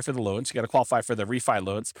qualify for the loans. You got to qualify for the refi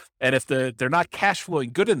loans. And if they're not cash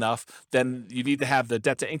flowing good enough, then you need to have the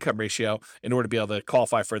debt to income ratio in order to be able to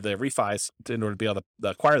qualify for the refis, in order to be able to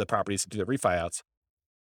acquire the properties and do the refi outs.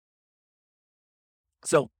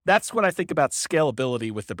 So that's what I think about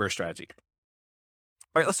scalability with the BRRRR strategy.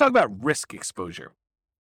 All right, let's talk about risk exposure.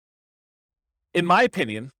 In my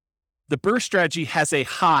opinion, the BRRRR strategy has a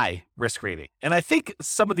high risk rating. And I think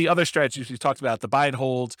some of the other strategies we talked about, the buy and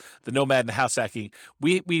hold, the nomad and the house hacking,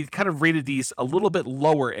 we kind of rated these a little bit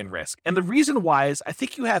lower in risk. And the reason why is I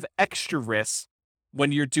think you have extra risks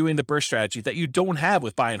when you're doing the BRRRR strategy that you don't have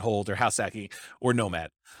with buy and hold or house hacking or nomad.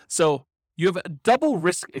 So you have a double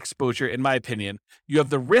risk exposure, in my opinion. You have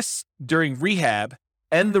the risks during rehab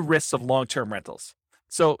and the risks of long-term rentals.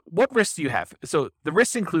 So what risks do you have? So the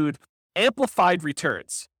risks include amplified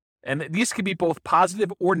returns, and these can be both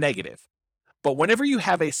positive or negative. But whenever you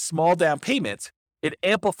have a small down payment, it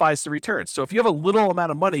amplifies the returns. So if you have a little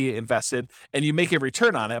amount of money invested and you make a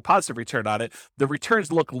return on it, a positive return on it, the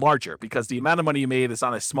returns look larger because the amount of money you made is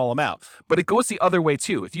on a small amount. But it goes the other way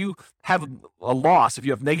too. If you have a loss, if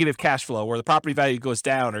you have negative cash flow or the property value goes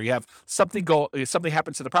down or you have something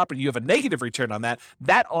happens to the property, you have a negative return on that,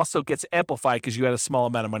 that also gets amplified because you had a small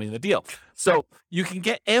amount of money in the deal. So you can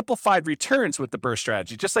get amplified returns with the BRRRR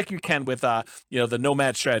strategy, just like you can with the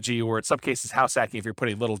nomad strategy, or in some cases house hacking if you're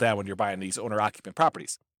putting little down when you're buying these owner occupant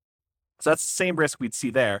properties. So that's the same risk we'd see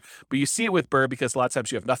there, but you see it with BRRRR because a lot of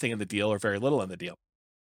times you have nothing in the deal or very little in the deal.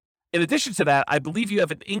 In addition to that, I believe you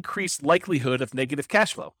have an increased likelihood of negative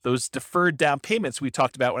cash flow, those deferred down payments we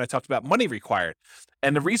talked about when I talked about money required.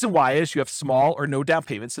 And the reason why is you have small or no down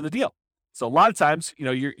payments in the deal. So a lot of times,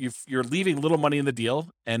 you're leaving little money in the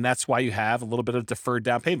deal, and that's why you have a little bit of deferred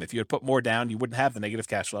down payment. If you had put more down, you wouldn't have the negative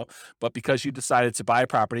cash flow. But because you decided to buy a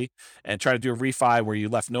property and try to do a refi where you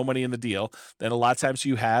left no money in the deal, then a lot of times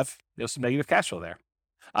you have some negative cash flow there.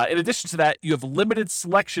 In addition to that, you have limited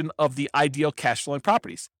selection of the ideal cash flowing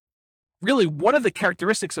properties. Really, one of the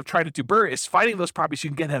characteristics of trying to do BRRRR is finding those properties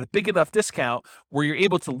you can get at a big enough discount where you're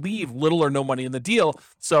able to leave little or no money in the deal.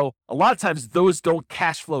 So a lot of times those don't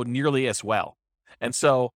cash flow nearly as well. And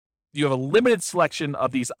so you have a limited selection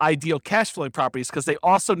of these ideal cash flowing properties because they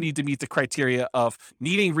also need to meet the criteria of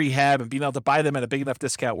needing rehab and being able to buy them at a big enough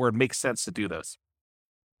discount where it makes sense to do those.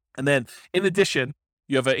 And then in addition,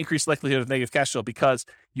 you have an increased likelihood of negative cash flow because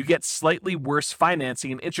you get slightly worse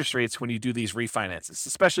financing and interest rates when you do these refinances,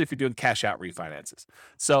 especially if you're doing cash out refinances.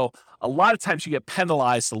 So a lot of times you get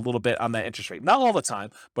penalized a little bit on that interest rate. Not all the time,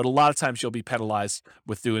 but a lot of times you'll be penalized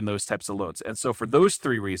with doing those types of loans. And so for those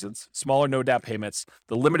three reasons, smaller no down payments,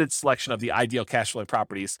 the limited selection of the ideal cash flowing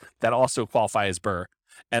properties that also qualify as BRRRR,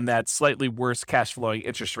 and that slightly worse cash flowing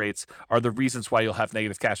interest rates are the reasons why you'll have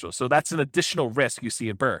negative cash flow. So that's an additional risk you see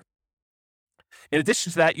in BRRRR. In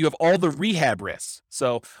addition to that, you have all the rehab risks.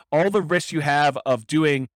 So all the risks you have of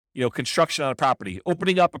doing construction on a property,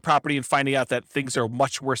 opening up a property and finding out that things are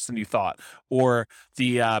much worse than you thought, or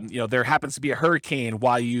there happens to be a hurricane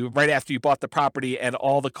right after you bought the property and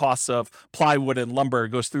all the costs of plywood and lumber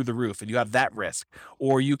goes through the roof and you have that risk,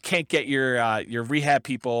 or you can't get your rehab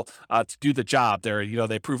people to do the job.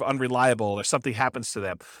 They prove unreliable or something happens to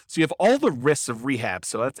them. So you have all the risks of rehab.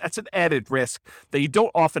 So that's an added risk that you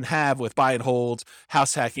don't often have with buy and hold,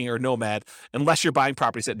 house hacking, or nomad, unless you're buying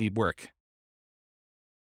properties that need work.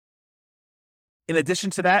 In addition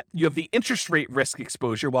to that, you have the interest rate risk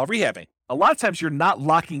exposure while rehabbing. A lot of times you're not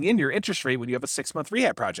locking in your interest rate when you have a 6-month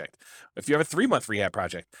rehab project. If you have a 3-month rehab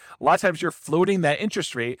project, a lot of times you're floating that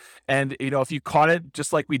interest rate. And, if you caught it,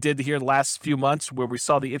 just like we did here the last few months where we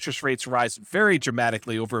saw the interest rates rise very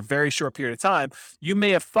dramatically over a very short period of time, you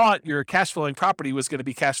may have thought your cash flowing property was going to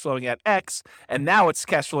be cash flowing at X. And now it's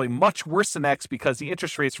cash flowing much worse than X because the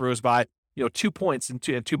interest rates rose by, 2 points in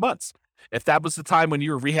 2 months. If that was the time when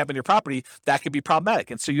you were rehabbing your property, that could be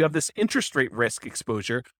problematic. And so you have this interest rate risk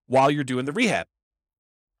exposure while you're doing the rehab.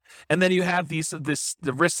 And then you have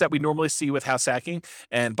the risks that we normally see with house hacking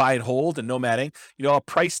and buy and hold and nomading, a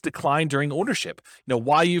price decline during ownership.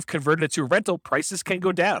 While you've converted it to a rental, prices can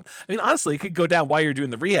go down. I mean, honestly, it could go down while you're doing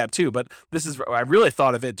the rehab too, but I really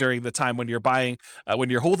thought of it during the time when you're buying, when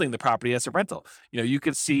you're holding the property as a rental. You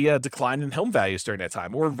could see a decline in home values during that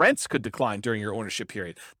time, or rents could decline during your ownership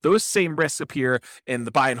period. Those same risks appear in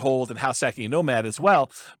the buy and hold and house hacking and nomad as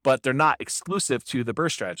well, but they're not exclusive to the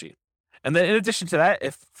BRRRR strategy. And then in addition to that,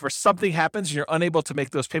 if for something happens and you're unable to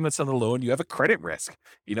make those payments on the loan, you have a credit risk.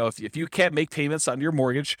 If you can't make payments on your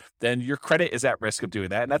mortgage, then your credit is at risk of doing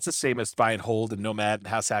that. And that's the same as buy and hold and nomad and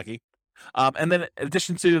house hacking. And then in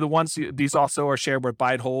addition to the ones, these also are shared with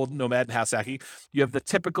buy and hold, nomad, and house hacking. You have the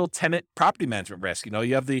typical tenant property management risk.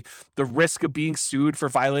 You have the risk of being sued for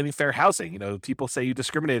violating fair housing. People say you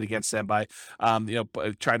discriminate against them by,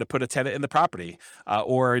 trying to put a tenant in the property,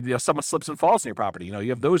 or someone slips and falls in your property. You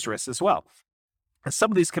have those risks as well. And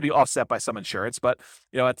some of these can be offset by some insurance, but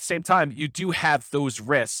at the same time, you do have those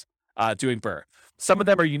risks doing BRRRR. Some of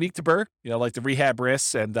them are unique to BRRRR, like the rehab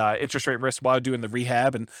risks and interest rate risks while doing the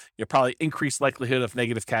rehab, and probably increased likelihood of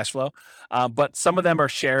negative cash flow. But some of them are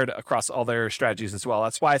shared across all their strategies as well.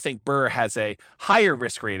 That's why I think BRRRR has a higher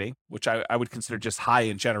risk rating, which I would consider just high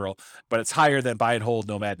in general, but it's higher than buy and hold,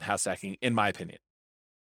 nomad, and house hacking, in my opinion.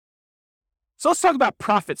 So let's talk about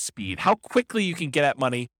profit speed, how quickly you can get at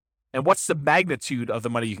money, and what's the magnitude of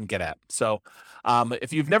the money you can get at. So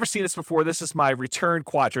if you've never seen this before, this is my return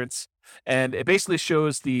quadrants. And it basically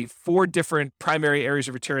shows the 4 different primary areas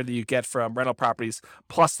of return that you get from rental properties,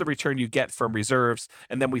 plus the return you get from reserves,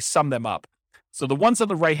 and then we sum them up. So the ones on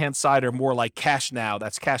the right-hand side are more like cash now.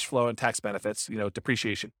 That's cash flow and tax benefits,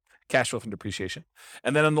 depreciation, cash flow from depreciation.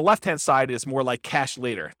 And then on the left-hand side is more like cash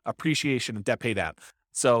later, appreciation and debt pay down.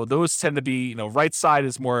 So those tend to be, right side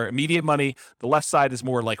is more immediate money. The left side is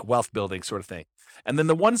more like wealth building sort of thing. And then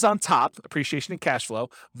the ones on top, appreciation and cash flow,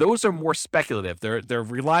 those are more speculative. They're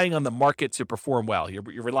relying on the market to perform well. You're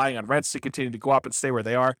relying on rents to continue to go up and stay where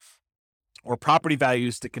they are, or property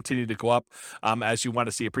values to continue to go up as you want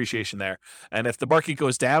to see appreciation there. And if the market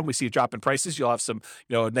goes down, we see a drop in prices, you'll have some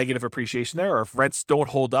negative appreciation there. Or if rents don't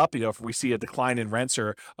hold up, if we see a decline in rents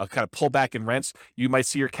or a kind of pullback in rents, you might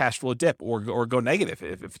see your cash flow dip or go negative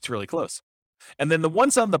if it's really close. And then the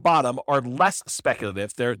ones on the bottom are less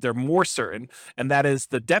speculative. They're more certain, and that is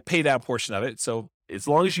the debt pay down portion of it. So as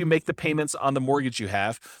long as you make the payments on the mortgage you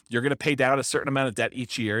have, you're going to pay down a certain amount of debt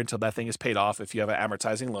each year until that thing is paid off if you have an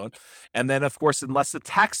amortizing loan. And then, of course, unless the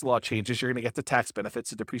tax law changes, you're going to get the tax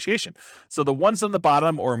benefits of depreciation. So the ones on the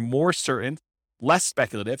bottom are more certain, less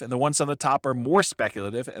speculative, and the ones on the top are more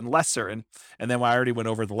speculative and less certain. And then I already went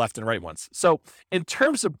over the left and right ones. So in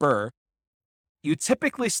terms of BRRRR, you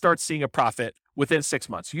typically start seeing a profit within 6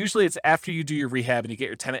 months. Usually it's after you do your rehab and you get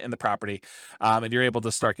your tenant in the property and you're able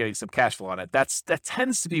to start getting some cash flow on it. That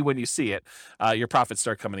tends to be when you see it, your profits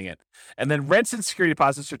start coming in. And then rents and security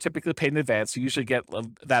deposits are typically paid in advance. So you usually get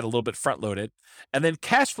that a little bit front loaded. And then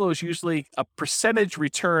cash flow is usually a percentage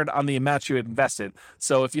return on the amount you had invested.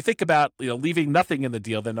 So if you think about, leaving nothing in the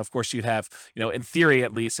deal, then of course you'd have, in theory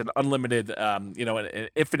at least, an unlimited, an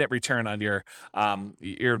infinite return on your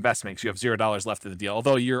investment. So you have $0 left in the deal,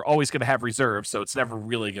 although you're always going to have reserves. So it's never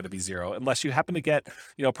really going to be zero unless you happen to get,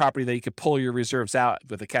 property that you could pull your reserves out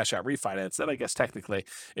with a cash out refinance. Then I guess technically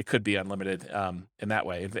it could be unlimited in that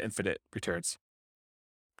way, infinite returns.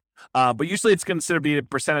 But usually it's considered to be a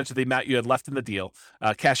percentage of the amount you had left in the deal,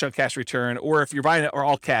 cash on cash return, or if you're buying it or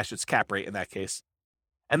all cash, it's cap rate in that case.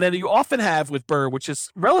 And then you often have with BRRRR, which is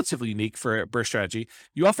relatively unique for a BRRRR strategy,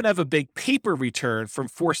 you often have a big paper return from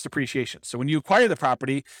forced appreciation. So when you acquire the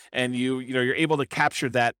property and you're able to capture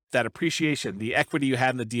that appreciation, the equity you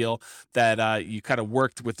had in the deal that you kind of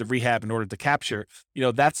worked with the rehab in order to capture,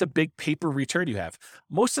 that's a big paper return you have.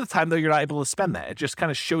 Most of the time, though, you're not able to spend that. It just kind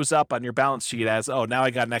of shows up on your balance sheet as, oh, now I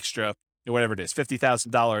got an extra, whatever it is,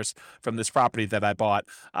 $50,000 from this property that I bought,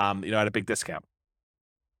 at a big discount.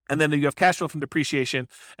 And then you have cash flow from depreciation,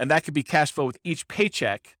 and that could be cash flow with each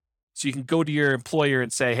paycheck. So you can go to your employer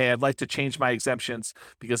and say, hey, I'd like to change my exemptions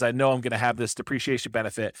because I know I'm going to have this depreciation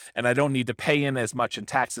benefit and I don't need to pay in as much in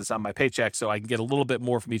taxes on my paycheck, so I can get a little bit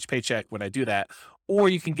more from each paycheck when I do that. or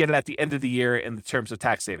you can get it at the end of the year in the terms of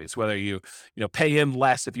tax savings, whether you pay in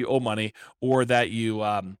less if you owe money, or that you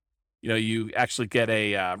actually get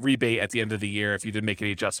a rebate at the end of the year if you didn't make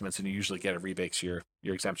any adjustments, and you usually get a rebate because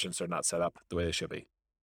your exemptions are not set up the way they should be.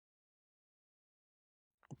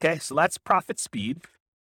 Okay, so that's profit speed.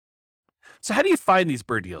 So how do you find these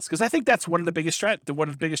BRRRR deals? Because I think that's one of the biggest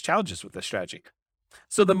challenges with this strategy.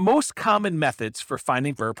 So the most common methods for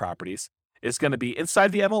finding BRRRR properties is going to be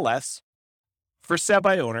inside the MLS, for sale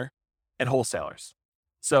by owner, and wholesalers.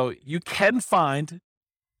 So you can find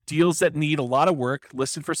deals that need a lot of work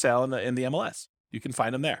listed for sale in the MLS. You can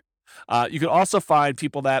find them there. You can also find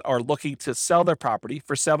people that are looking to sell their property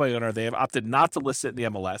for sale by owner. They have opted not to list it in the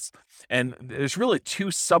MLS. And there's really two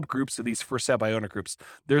subgroups of these for sale by owner groups.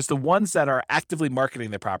 There's the ones that are actively marketing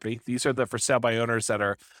their property. These are the for sale by owners that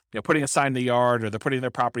are putting a sign in the yard, or they're putting their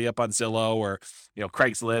property up on Zillow or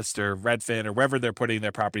Craigslist or Redfin or wherever they're putting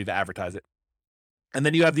their property to advertise it. And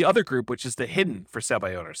then you have the other group, which is the hidden for sale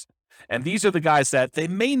by owners. And these are the guys that they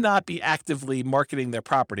may not be actively marketing their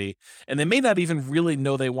property, and they may not even really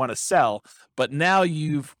know they want to sell, but now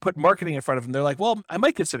you've put marketing in front of them. They're like, well, I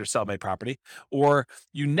might consider selling my property. Or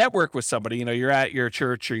you network with somebody, you're at your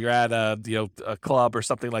church, or you're at a club or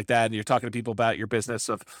something like that, and you're talking to people about your business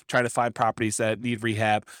of trying to find properties that need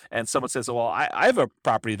rehab. And someone says, well, I have a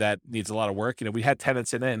property that needs a lot of work. We had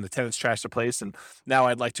tenants in it, and the tenants trashed the place, and now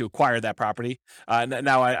I'd like to acquire that property.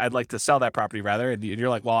 Now I'd like to sell that property rather. And you're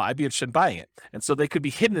like, well, I'd be interested in buying it. And so they could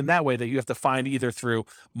be hidden in that way, that you have to find either through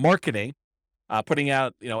marketing, putting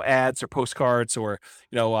out, ads or postcards, or,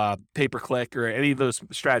 pay-per-click, or any of those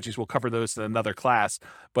strategies. We'll cover those in another class,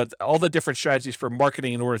 but all the different strategies for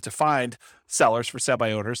marketing in order to find sellers for sale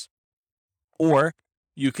by owners, or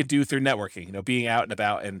you could do through networking, being out and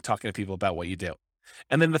about and talking to people about what you do.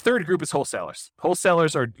 And then the third group is wholesalers.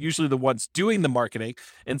 Wholesalers are usually the ones doing the marketing.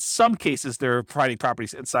 In some cases, they're providing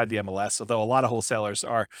properties inside the MLS, although a lot of wholesalers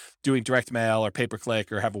are doing direct mail or pay-per-click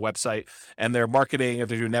or have a website, and they're marketing, or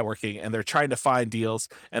they're doing networking, and they're trying to find deals,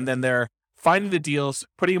 and then they're finding the deals,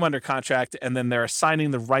 putting them under contract, and then they're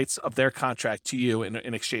assigning the rights of their contract to you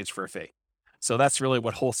in exchange for a fee. So that's really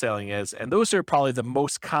what wholesaling is. And those are probably the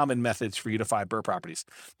most common methods for you to find BRRRR properties.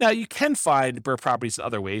 Now, you can find BRRRR properties in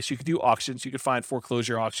other ways. You could do auctions. You could find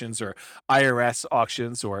foreclosure auctions or IRS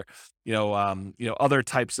auctions, or, other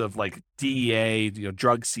types of like DEA,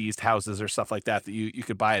 drug seized houses or stuff like that you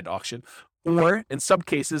could buy at auction. Or in some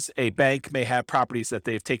cases, a bank may have properties that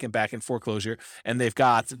they've taken back in foreclosure, and they've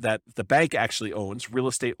got that the bank actually owns, real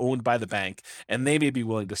estate owned by the bank, and they may be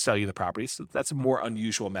willing to sell you the property. So that's a more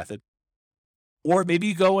unusual method. Or maybe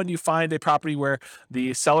you go and you find a property where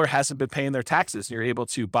the seller hasn't been paying their taxes, and you're able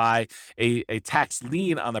to buy a tax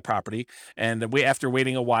lien on the property. And after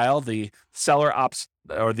waiting a while, the seller opts,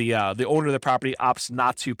 or the owner of the property opts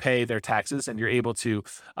not to pay their taxes, and you're able to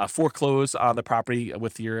foreclose on the property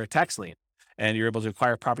with your tax lien, and you're able to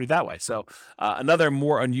acquire property that way. So another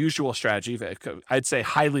more unusual strategy, I'd say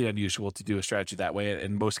highly unusual to do a strategy that way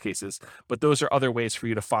in most cases, but those are other ways for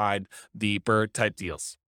you to find the BRRRR type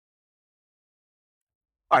deals.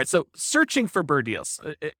 All right, so searching for BRRRR deals,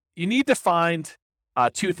 you need to find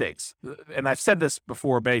two things. And I've said this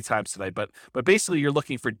before many times today, but basically you're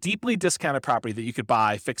looking for deeply discounted property that you could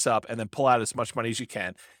buy, fix up, and then pull out as much money as you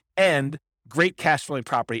can, and great cash flowing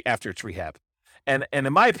property after it's rehab. And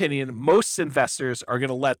in my opinion, most investors are going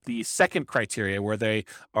to let the second criteria, where they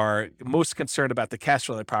are most concerned about the cash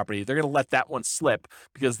flowing property, they're going to let that one slip,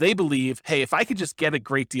 because they believe, hey, if I could just get a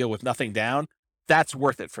great deal with nothing down, that's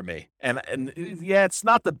worth it for me. And yeah, it's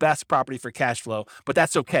not the best property for cash flow, but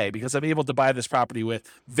that's okay, because I'm able to buy this property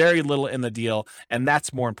with very little in the deal, and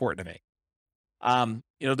that's more important to me.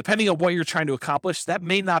 Depending on what you're trying to accomplish, that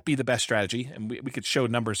may not be the best strategy, and we could show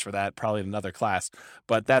numbers for that probably in another class,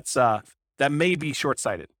 but that may be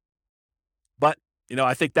short-sighted. But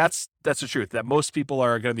I think that's the truth, that most people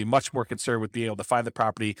are going to be much more concerned with being able to find the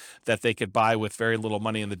property that they could buy with very little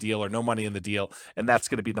money in the deal or no money in the deal, and that's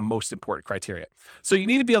going to be the most important criteria. So you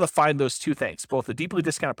need to be able to find those two things, both a deeply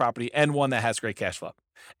discounted property and one that has great cash flow.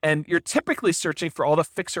 And you're typically searching for all the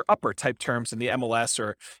fixer-upper type terms in the MLS,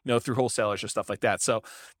 or through wholesalers or stuff like that. So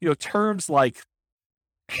terms like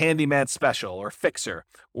handyman special, or fixer,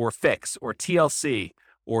 or fix, or TLC,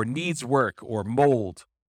 or needs work, or mold,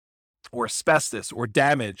 or asbestos, or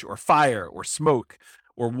damage, or fire, or smoke,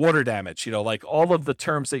 or water damage, like all of the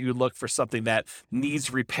terms that you look for something that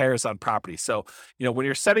needs repairs on property. So, when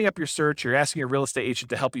you're setting up your search, you're asking your real estate agent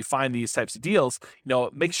to help you find these types of deals,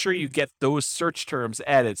 make sure you get those search terms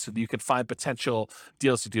added so that you can find potential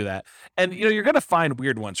deals to do that. And, you're going to find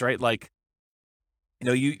weird ones, right? Like,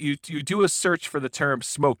 you do a search for the term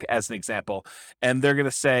smoke as an example, and they're going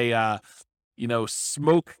to say,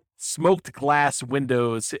 smoked glass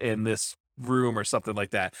windows in this room or something like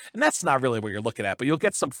that. And that's not really what you're looking at, but you'll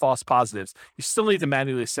get some false positives. You still need to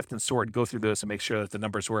manually sift and sort and go through those and make sure that the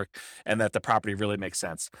numbers work and that the property really makes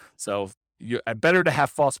sense. So better to have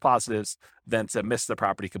false positives than to miss the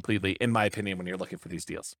property completely, in my opinion, when you're looking for these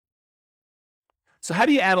deals. So how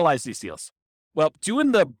do you analyze these deals? Well,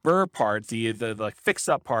 doing the BRRRR part, the like fix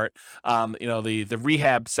up part, the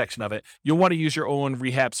rehab section of it, you'll want to use your own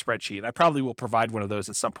rehab spreadsheet. I probably will provide one of those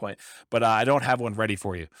at some point, but I don't have one ready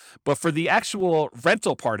for you. But for the actual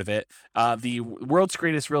rental part of it, the world's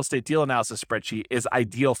greatest real estate deal analysis spreadsheet is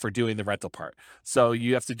ideal for doing the rental part. So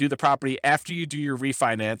you have to do the property after you do your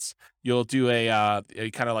refinance. You'll do a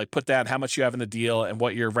kind of like put down how much you have in the deal and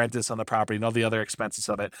what your rent is on the property and all the other expenses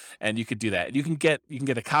of it, and you could do that. You can get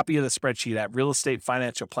a copy of the spreadsheet at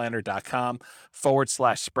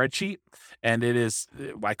realestatefinancialplanner.com/spreadsheet, and it is,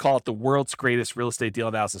 I call it the world's greatest real estate deal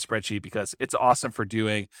analysis spreadsheet because it's awesome for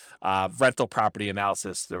doing rental property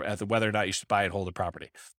analysis as to whether or not you should buy and hold a property.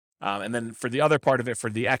 And then for the other part of it,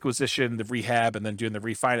 for the acquisition, the rehab, and then doing the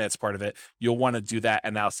refinance part of it, you'll want to do that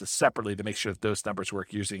analysis separately to make sure that those numbers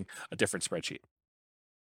work using a different spreadsheet.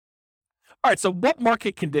 All right, so what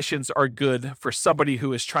market conditions are good for somebody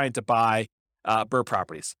who is trying to buy BRRRR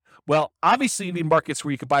properties? Well, obviously you need markets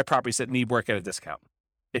where you can buy properties that need work at a discount.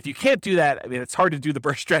 If you can't do that, I mean, it's hard to do the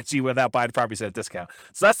BRRRR strategy without buying properties at a discount.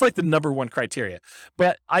 So that's like the number one criteria.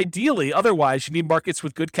 But ideally, otherwise, you need markets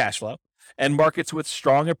with good cash flow and markets with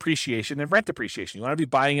strong appreciation and rent appreciation. You want to be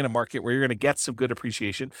buying in a market where you're going to get some good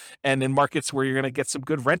appreciation, and in markets where you're going to get some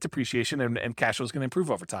good rent appreciation and cash flow is going to improve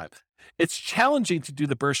over time. It's challenging to do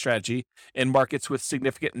the BRRRR strategy in markets with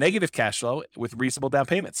significant negative cash flow with reasonable down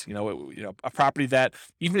payments. A property that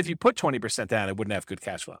even if you put 20% down, it wouldn't have good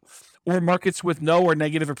cash flow. Or markets with no or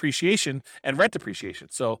negative appreciation and rent appreciation.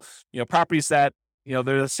 So, properties that they're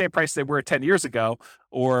the same price they were 10 years ago,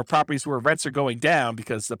 or properties where rents are going down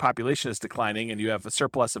because the population is declining and you have a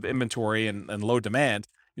surplus of inventory and low demand.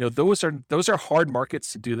 Those are hard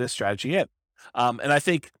markets to do this strategy in. And I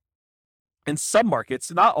think in some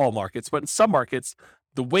markets, not all markets, but in some markets,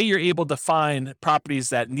 the way you're able to find properties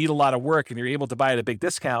that need a lot of work and you're able to buy at a big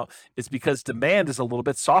discount is because demand is a little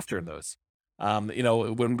bit softer in those.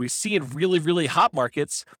 When we see in really, really hot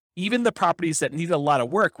markets, even the properties that need a lot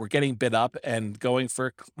of work were getting bid up and going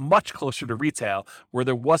for much closer to retail, where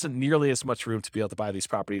there wasn't nearly as much room to be able to buy these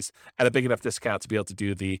properties at a big enough discount to be able to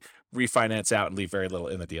do the refinance out and leave very little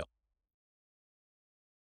in the deal.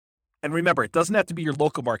 And remember, it doesn't have to be your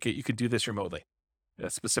local market. You can do this remotely,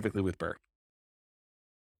 specifically with BRRRR.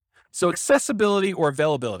 So accessibility or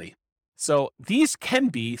availability. So these can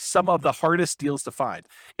be some of the hardest deals to find.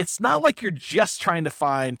 It's not like you're just trying to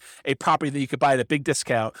find a property that you could buy at a big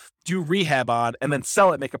discount, do rehab on, and then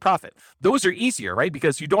sell it, make a profit. Those are easier, right?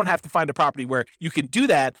 Because you don't have to find a property where you can do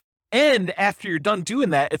that. And after you're done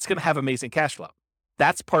doing that, it's going to have amazing cash flow.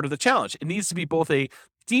 That's part of the challenge. It needs to be both a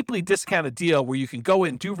deeply discounted deal where you can go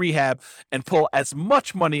in, do rehab, and pull as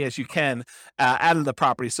much money as you can out of the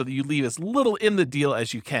property so that you leave as little in the deal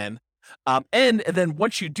as you can. And then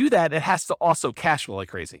once you do that, it has to also cash flow like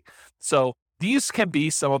crazy. So these can be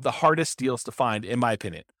some of the hardest deals to find, in my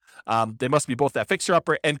opinion. They must be both that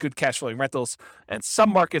fixer-upper and good cash flowing rentals. And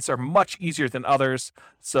some markets are much easier than others.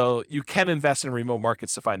 So you can invest in remote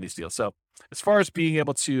markets to find these deals. So as far as being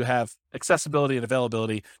able to have accessibility and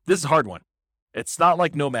availability, this is a hard one. It's not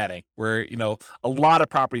like nomading where, a lot of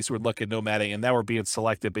properties would look at nomading and now we're being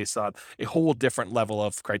selected based on a whole different level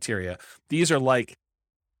of criteria. These are like,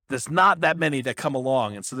 there's not that many that come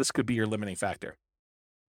along, and so this could be your limiting factor.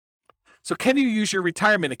 So can you use your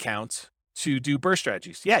retirement account to do BRRRR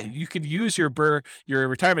strategies? Yeah, you can use your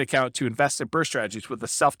retirement account to invest in BRRRR strategies with a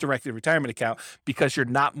self-directed retirement account because you're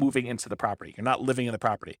not moving into the property. You're not living in the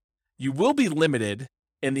property. You will be limited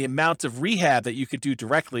in the amount of rehab that you could do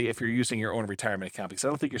directly if you're using your own retirement account, because I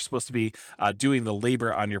don't think you're supposed to be doing the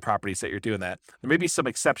labor on your properties that you're doing that. There may be some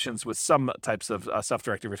exceptions with some types of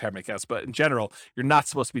self-directed retirement accounts, but in general, you're not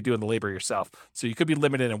supposed to be doing the labor yourself. So you could be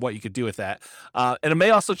limited in what you could do with that. And it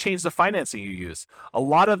may also change the financing you use. A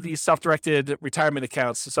lot of these self-directed retirement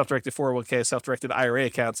accounts, self-directed 401k, self-directed IRA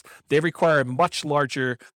accounts, they require a much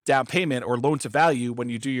larger down payment or loan to value when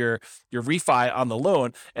you do your refi on the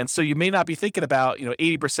loan. And so you may not be thinking about,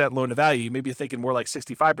 80% loan to value. You may be thinking more like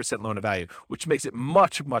 65% loan to value, which makes it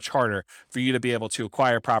much, much harder for you to be able to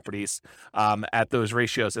acquire properties at those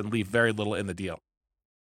ratios and leave very little in the deal.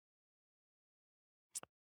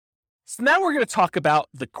 So now we're going to talk about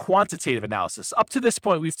the quantitative analysis. Up to this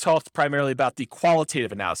point, we've talked primarily about the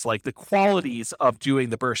qualitative analysis, like the qualities of doing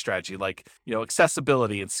the BRRRR strategy, like,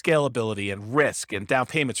 accessibility and scalability and risk and down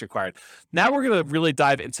payments required. Now we're going to really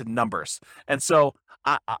dive into numbers. And so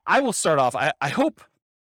I will start off. I hope,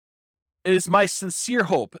 it is my sincere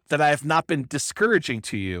hope that I have not been discouraging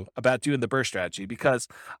to you about doing the BRRRR strategy, because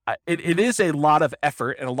it is a lot of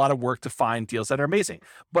effort and a lot of work to find deals that are amazing.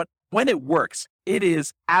 But when it works, it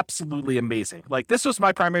is absolutely amazing. Like, this was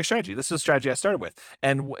my primary strategy. This is the strategy I started with.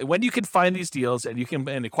 And when you can find these deals and you can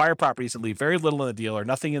acquire properties and leave very little in the deal or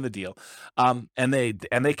nothing in the deal, and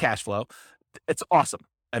they cash flow, it's awesome.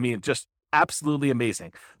 I mean, just absolutely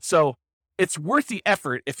amazing. So it's worth the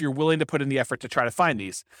effort if you're willing to put in the effort to try to find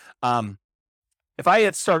these. If I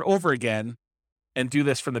had to start over again and do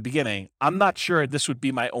this from the beginning, I'm not sure this would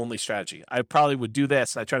be my only strategy. I probably would do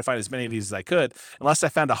this, and I try to find as many of these as I could. Unless I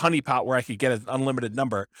found a honeypot where I could get an unlimited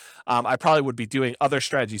number, I probably would be doing other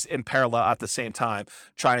strategies in parallel at the same time,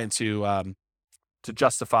 trying to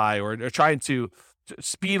justify or trying to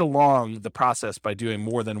speed along the process by doing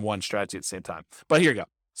more than one strategy at the same time. But here you go.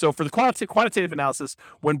 So for the quantitative analysis,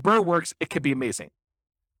 when BRRRR works, it can be amazing.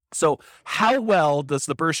 So how well does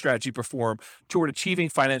the BRRRR strategy perform toward achieving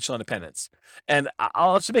financial independence? And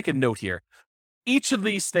I'll just make a note here. Each of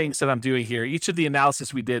these things that I'm doing here, each of the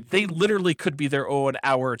analysis we did, they literally could be their own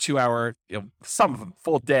hour, 2 hour, some of them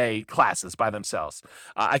full day classes by themselves.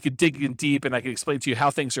 I could dig in deep and I could explain to you how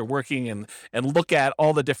things are working and look at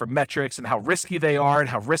all the different metrics and how risky they are and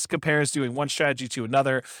how risk compares doing one strategy to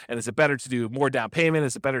another. And is it better to do more down payment?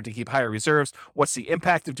 Is it better to keep higher reserves? What's the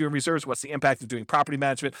impact of doing reserves? What's the impact of doing property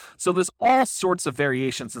management? So there's all sorts of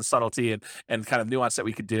variations and subtlety and kind of nuance that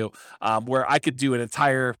we could do, where I could do an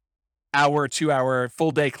entire hour, 2 hour,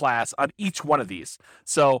 full day class on each one of these.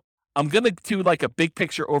 So I'm going to do like a big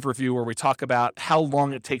picture overview where we talk about how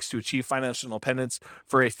long it takes to achieve financial independence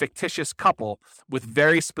for a fictitious couple with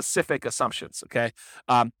very specific assumptions. Okay.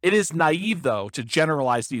 It is naive, though, to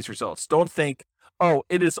generalize these results. Don't think, oh,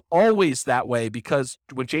 it is always that way, because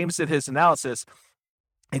when James did his analysis,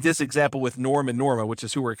 in this example with Norm and Norma, which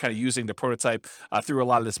is who we're kind of using to prototype through a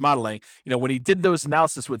lot of this modeling, when he did those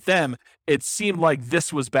analysis with them, it seemed like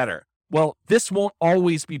this was better. Well, this won't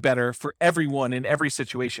always be better for everyone in every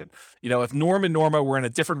situation. If Norm and Norma were in a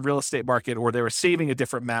different real estate market, or they were saving a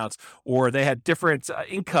different amount, or they had different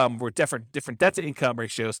income or different debt to income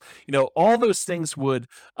ratios, all those things would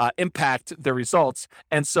impact their results.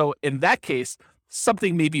 And so in that case,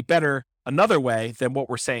 something may be better another way than what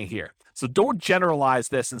we're saying here. So don't generalize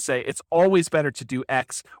this and say it's always better to do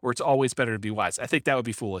X or it's always better to do Y. I think that would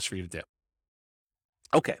be foolish for you to do.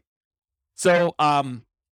 Okay. So,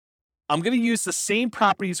 I'm going to use the same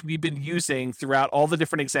properties we've been using throughout all the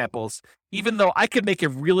different examples, even though I could make a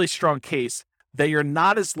really strong case that you're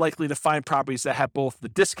not as likely to find properties that have both the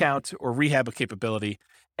discount or rehab capability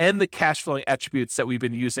and the cash flowing attributes that we've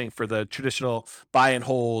been using for the traditional buy and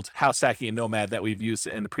hold, house hacking, and nomad that we've used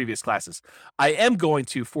in the previous classes. I am going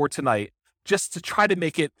to, for tonight, just to try to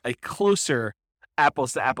make it a closer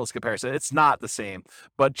apples to apples comparison. It's not the same,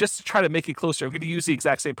 but just to try to make it closer, I'm going to use the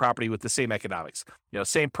exact same property with the same economics,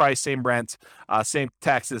 same price, same rent, same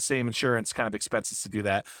taxes, same insurance kind of expenses to do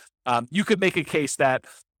that. You could make a case that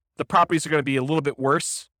the properties are going to be a little bit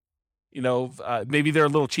worse. Maybe they're a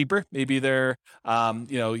little cheaper. Maybe they're,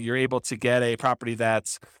 you're able to get a property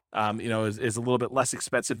that's, is a little bit less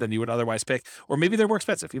expensive than you would otherwise pick, or maybe they're more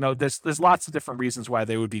expensive. There's lots of different reasons why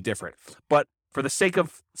they would be different, but for the sake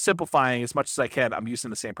of simplifying as much as I can, I'm using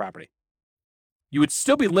the same property. You would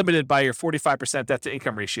still be limited by your 45% debt to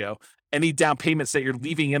income ratio, any down payments that you're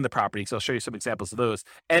leaving in the property, so I'll show you some examples of those,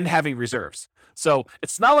 and having reserves. So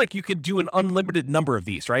it's not like you can do an unlimited number of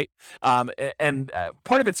these, right? And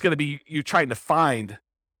part of it's going to be you trying to find,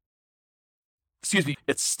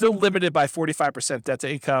 it's still limited by 45% debt to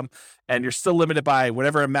income, and you're still limited by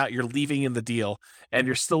whatever amount you're leaving in the deal, and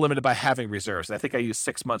you're still limited by having reserves. I think I use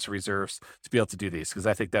 6 months reserves to be able to do these because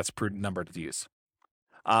I think that's a prudent number to use.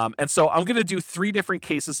 And so I'm going to do 3 different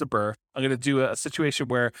cases of BRRRR. I'm going to do a situation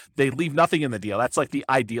where they leave nothing in the deal. That's like the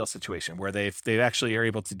ideal situation where they actually are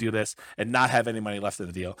able to do this and not have any money left in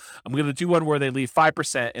the deal. I'm going to do one where they leave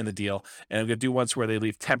 5% in the deal, and I'm going to do ones where they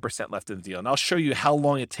leave 10% left in the deal. And I'll show you how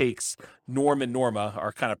long it takes Norm and Norma,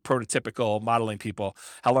 our kind of prototypical modeling people,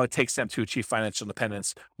 how long it takes them to achieve financial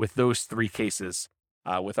independence with those 3 cases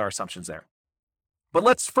with our assumptions there. But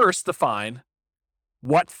let's first define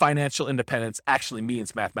what financial independence actually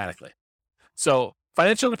means mathematically. So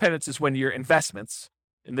financial independence is when your investments,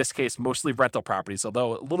 in this case, mostly rental properties,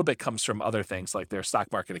 although a little bit comes from other things like their stock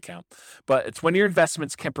market account, but it's when your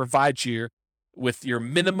investments can provide you with your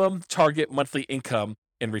minimum target monthly income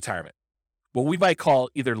in retirement. what we might call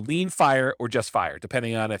either lean fire or just fire,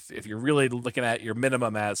 depending on if you're really looking at your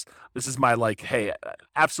minimum as this is my hey,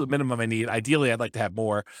 absolute minimum I need. Ideally, I'd like to have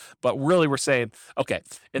more, but really we're saying, okay,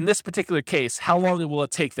 in this particular case, how long will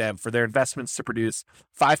it take them for their investments to produce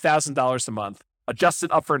 $5,000 a month,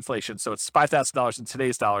 adjusted up for inflation? So it's $5,000 in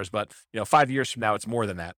today's dollars, but 5 years from now, it's more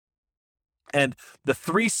than that. And the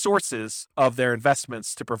three sources of their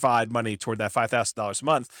investments to provide money toward that $5,000 a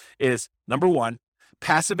month is, number one,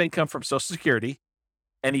 passive income from Social Security,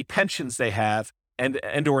 any pensions they have,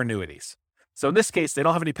 and or annuities. So in this case, they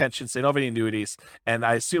don't have any pensions, they don't have any annuities, and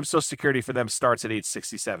I assume Social Security for them starts at age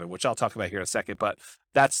 67, which I'll talk about here in a second, but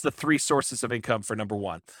that's the three sources of income for number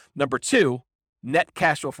one. Number two, net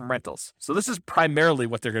cash flow from rentals. So this is primarily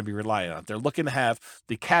what they're going to be relying on. They're looking to have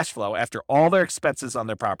the cash flow after all their expenses on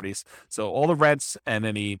their properties. So all the rents and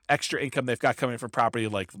any extra income they've got coming from property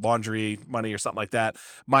like laundry money or something like that,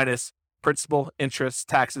 minus principal, interest,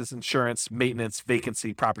 taxes, insurance, maintenance,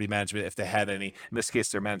 vacancy, property management, if they had any. In this case,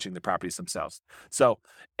 they're managing the properties themselves. So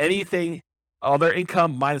anything, all their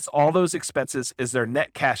income minus all those expenses is their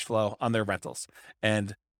net cash flow on their rentals.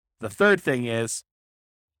 And the third thing is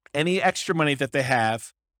any extra money that they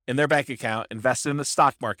have in their bank account invested in the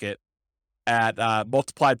stock market at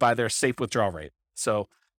multiplied by their safe withdrawal rate. So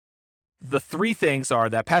the three things are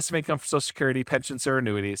that passive income from Social Security, pensions, or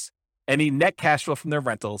annuities, any net cash flow from their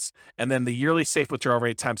rentals, and then the yearly safe withdrawal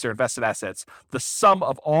rate times their invested assets. The sum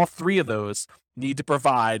of all three of those need to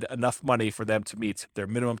provide enough money for them to meet their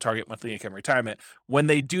minimum target monthly income retirement. When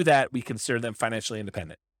they do that, we consider them financially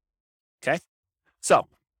independent. Okay? So,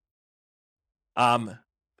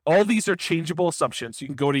 all these are changeable assumptions. You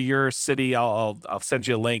can go to your city. I'll send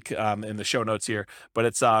you a link in the show notes here, but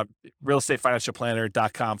it's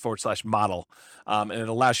realestatefinancialplanner.com/model. And it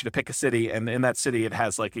allows you to pick a city. And in that city, it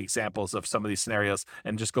has examples of some of these scenarios,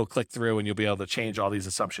 and just go click through and you'll be able to change all these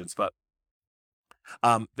assumptions. But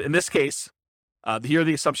in this case, here are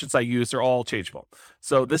the assumptions I use. They're all changeable.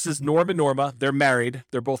 So this is Norm and Norma. They're married.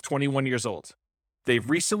 They're both 21 years old. They've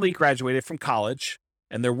recently graduated from college,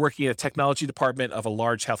 and they're working in a technology department of a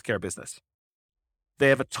large healthcare business. They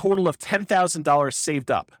have a total of $10,000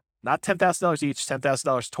 saved up, not $10,000 each,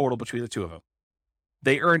 $10,000 total between the two of them.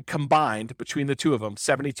 They earn combined between the two of them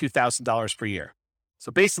 $72,000 per year.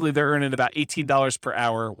 So basically, they're earning about $18 per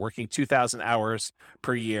hour, working 2,000 hours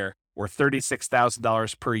per year, or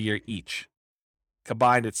 $36,000 per year each.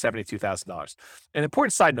 Combined, it's $72,000. An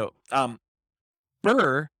important side note,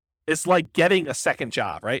 BRRRR is like getting a second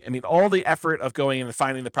job, right? I mean, all the effort of going in and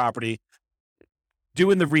finding the property,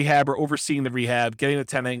 doing the rehab or overseeing the rehab, getting the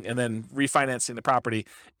tenant, and then refinancing the property.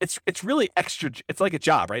 It's really extra. It's like a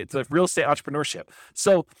job, right? It's like real estate entrepreneurship.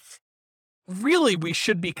 So really, we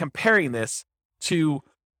should be comparing this to,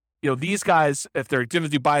 these guys, if they're going to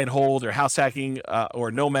do buy and hold or house hacking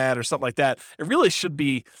or nomad or something like that, it really should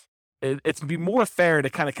be, it's be more fair to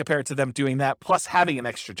kind of compare it to them doing that, plus having an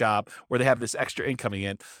extra job where they have this extra income coming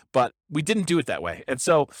in. But we didn't do it that way. And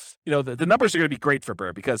so, the numbers are going to be great for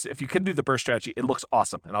BRRRR, because if you can do the BRRRR strategy, it looks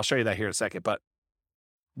awesome. And I'll show you that here in a second. But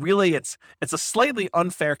really, it's a slightly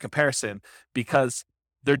unfair comparison because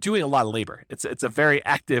they're doing a lot of labor. It's a very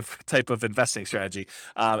active type of investing strategy.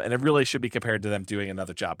 And it really should be compared to them doing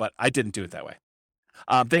another job. But I didn't do it that way.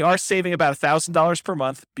 They are saving about $1,000 per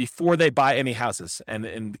month before they buy any houses. And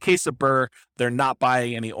in the case of BRRRR, they're not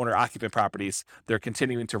buying any owner-occupant properties. They're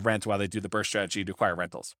continuing to rent while they do the BRRRR strategy to acquire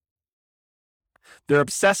rentals. They're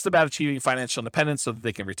obsessed about achieving financial independence so that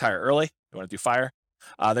they can retire early. They want to do FIRE.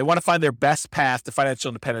 They want to find their best path to financial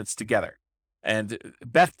independence together. And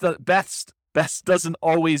best doesn't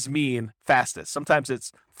always mean fastest. Sometimes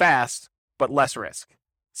it's fast, but less risk.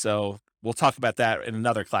 So we'll talk about that in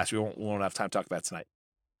another class. We won't have time to talk about it tonight.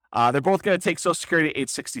 They're both going to take Social Security at age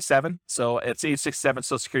 67. So at age 67,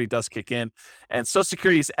 Social Security does kick in. And Social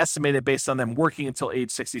Security is estimated based on them working until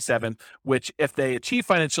age 67, which if they achieve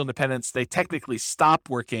financial independence, they technically stop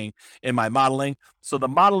working in my modeling. So the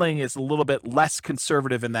modeling is a little bit less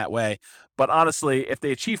conservative in that way. But honestly, if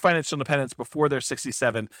they achieve financial independence before they're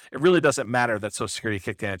 67, it really doesn't matter that Social Security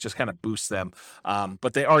kicked in. It just kind of boosts them.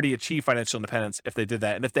 But they already achieved financial independence if they did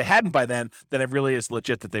that. And if they hadn't by then it really is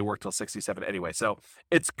legit that they worked till 67 anyway. So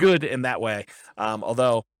it's good in that way.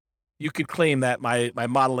 Although you could claim that my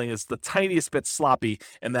modeling is the tiniest bit sloppy,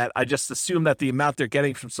 and that I just assume that the amount they're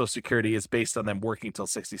getting from Social Security is based on them working till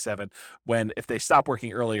 67, when if they stop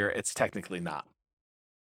working earlier, it's technically not.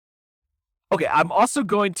 Okay, I'm also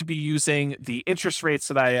going to be using the interest rates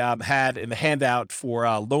that I had in the handout for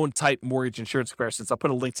loan type mortgage insurance comparisons. I'll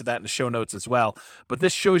put a link to that in the show notes as well. But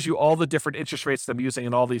this shows you all the different interest rates that I'm using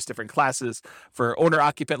in all these different classes for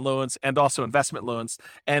owner-occupant loans and also investment loans.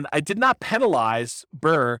 And I did not penalize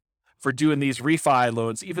BRRRR for doing these refi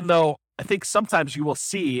loans, even though I think sometimes you will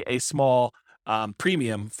see a small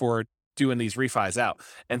premium for doing these refis out.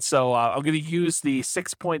 And so I'm going to use the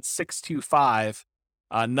 6.625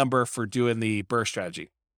 number for doing the BRRRR strategy.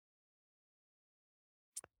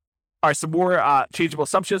 All right, some more changeable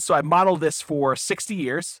assumptions. So I modeled this for 60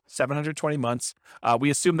 years, 720 months. We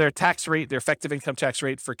assume their tax rate, their effective income tax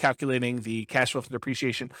rate for calculating the cash flow from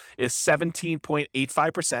depreciation is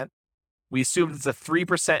 17.85%. We assume it's a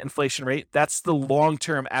 3% inflation rate. That's the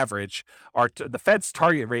long-term average. The Fed's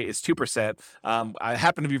target rate is 2%. I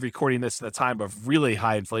happen to be recording this in a time of really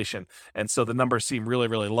high inflation, and so the numbers seem really,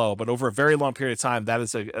 really low. But over a very long period of time,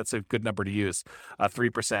 that's a good number to use,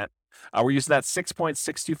 3%. We're using that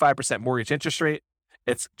 6.625% mortgage interest rate.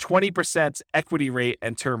 It's 20% equity rate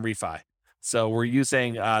and term refi. So we're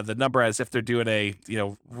using the number as if they're doing a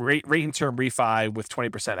rate and term refi with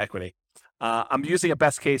 20% equity. I'm using a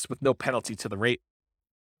best case with no penalty to the rate.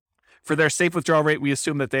 For their safe withdrawal rate, we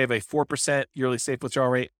assume that they have a 4% yearly safe withdrawal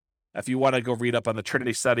rate. If you want to go read up on the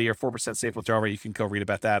Trinity study or 4% safe withdrawal rate, you can go read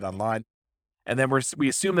about that online. And then we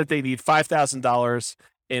assume that they need $5,000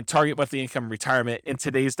 in target monthly income retirement in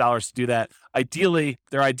today's dollars to do that. Ideally,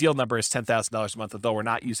 their ideal number is $10,000 a month, although we're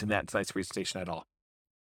not using that in tonight's presentation at all.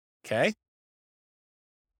 Okay.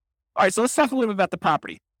 All right, so let's talk a little bit about the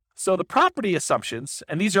property. So the property assumptions,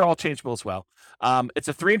 and these are all changeable as well. It's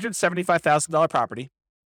a $375,000 property,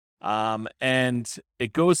 and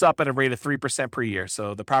it goes up at a rate of 3% per year.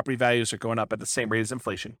 So the property values are going up at the same rate as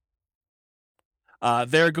inflation.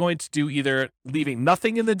 They're going to do either leaving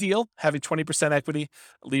nothing in the deal, having 20% equity,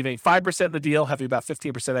 leaving 5% in the deal, having about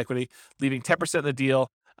 15% equity, leaving 10% in the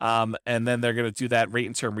deal, and then they're going to do that rate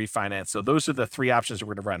and term refinance. So those are the three options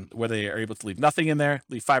we're going to run, whether they are able to leave nothing in there,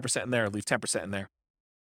 leave 5% in there, or leave 10% in there.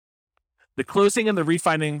 The closing and the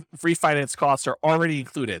refinance costs are already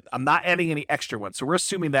included. I'm not adding any extra ones. So we're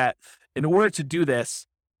assuming that in order to do this,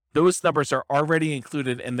 those numbers are already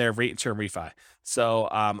included in their rate and term refi. So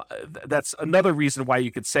that's another reason why you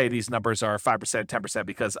could say these numbers are 5%, 10%,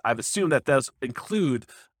 because I've assumed that those include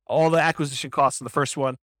all the acquisition costs in the first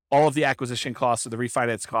one, all of the acquisition costs or the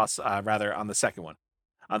refinance costs, rather, on the second one,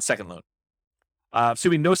 on second loan.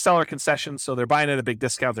 Assuming no seller concessions, so they're buying at a big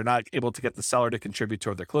discount. They're not able to get the seller to contribute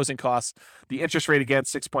toward their closing costs. The interest rate, again,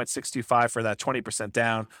 6.625 for that 20%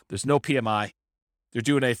 down. There's no PMI. They're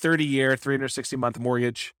doing a 30-year, 360-month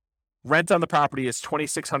mortgage. Rent on the property is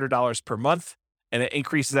 $2,600 per month, and it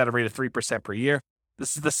increases at a rate of 3% per year.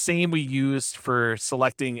 This is the same we used for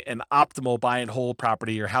selecting an optimal buy and hold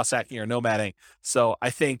property or house hacking or nomading. So I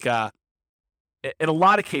think in a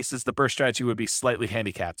lot of cases, the BRRRR strategy would be slightly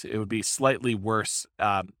handicapped. It would be slightly worse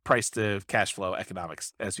price to cash flow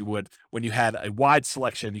economics, as you would when you had a wide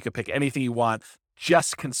selection. You could pick anything you want,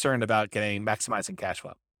 just concerned about maximizing cash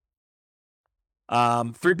flow.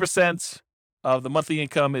 3% of the monthly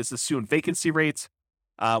income is assumed vacancy rates,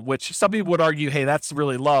 which some people would argue, hey, that's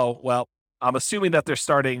really low. Well, I'm assuming that they're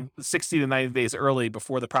starting 60 to 90 days early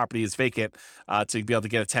before the property is vacant to be able to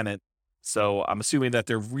get a tenant. So I'm assuming that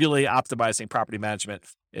they're really optimizing property management.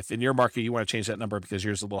 If in your market you want to change that number because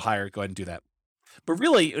yours is a little higher, go ahead and do that. But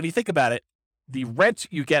really, when you think about it, the rent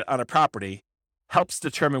you get on a property helps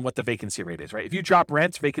determine what the vacancy rate is, right? If you drop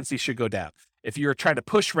rent, vacancy should go down. If you're trying to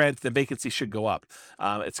push rent, then vacancy should go up.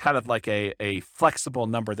 It's kind of like a flexible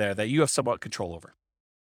number there that you have somewhat control over.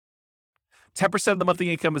 10% of the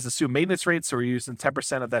monthly income is assumed maintenance rate. So we're using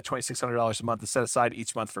 10% of that $2,600 a month to set aside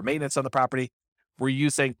each month for maintenance on the property. We're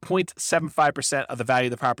using 0.75% of the value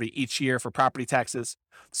of the property each year for property taxes.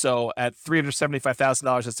 So at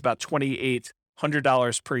 $375,000, it's about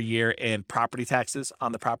 $2,800 per year in property taxes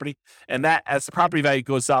on the property. And that, as the property value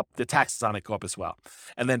goes up, the taxes on it go up as well.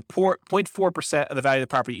 And then 0.4% of the value of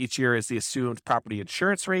the property each year is the assumed property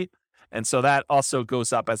insurance rate. And so that also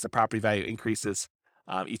goes up as the property value increases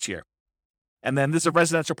each year. And then this is a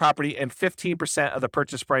residential property, and 15% of the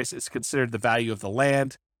purchase price is considered the value of the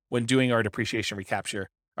land when doing our depreciation recapture,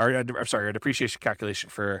 our depreciation calculation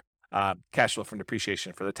for cash flow from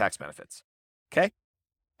depreciation for the tax benefits. Okay?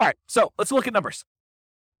 All right, so let's look at numbers.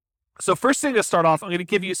 So first thing to start off, I'm going to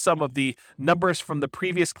give you some of the numbers from the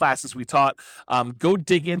previous classes we taught. Go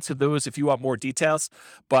dig into those if you want more details,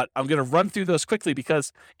 but I'm going to run through those quickly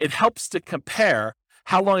because it helps to compare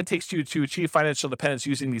how long it takes you to achieve financial independence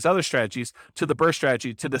using these other strategies to the BRRRR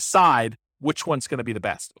strategy to decide which one's going to be the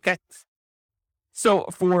best, okay? So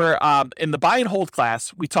for in the buy and hold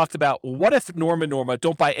class, we talked about what if Norm and Norma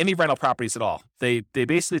don't buy any rental properties at all? They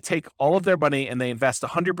basically take all of their money and they invest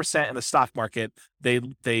 100% in the stock market. They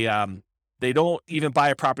They don't even buy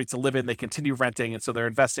a property to live in. They continue renting. And so they're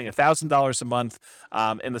investing $1,000 a month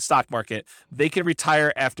in the stock market. They can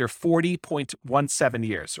retire after 40.17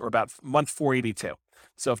 years, or about month 482.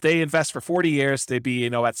 So if they invest for 40 years, they'd be,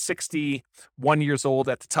 at 61 years old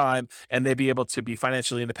at the time, and they'd be able to be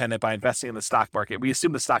financially independent by investing in the stock market. We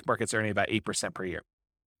assume the stock market's earning about 8% per year.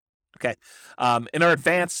 Okay. In our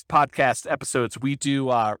advanced podcast episodes, we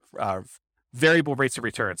do variable rates of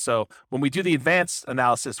return. So when we do the advanced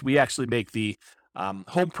analysis, we actually make the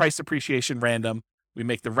home price appreciation random. We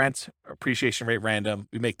make the rent appreciation rate random.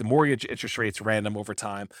 We make the mortgage interest rates random over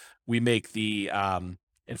time. We make the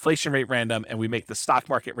inflation rate random, and we make the stock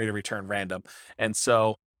market rate of return random. And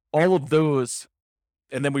so all of those,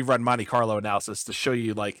 and then we run Monte Carlo analysis to show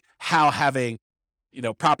you like how having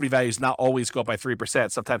property values not always go up by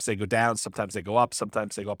 3%. Sometimes they go down, sometimes they go up,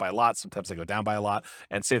 sometimes they go up by a lot, sometimes they go down by a lot.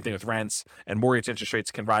 And same thing with rents, and mortgage interest rates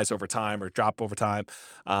can rise over time or drop over time,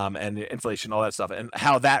 and inflation, all that stuff, and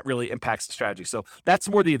how that really impacts the strategy. So that's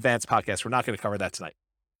more the advanced podcast. We're not going to cover that tonight.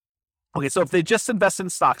 Okay, so if they just invest in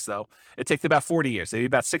stocks, though, it takes about 40 years. They'd be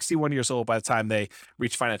about 61 years old by the time they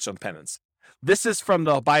reach financial independence. This is from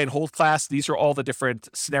the buy and hold class. These are all the different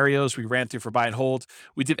scenarios we ran through for buy and hold.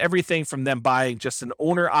 We did everything from them buying just an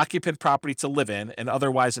owner-occupant property to live in and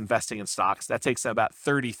otherwise investing in stocks. That takes them about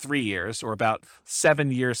 33 years, or about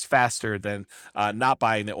 7 years faster than not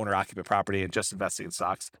buying the owner-occupant property and just investing in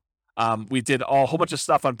stocks. We did a whole bunch of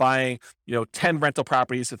stuff on buying, 10 rental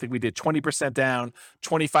properties. I think we did 20% down,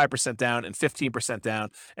 25% down, and 15% down.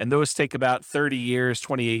 And those take about 30 years,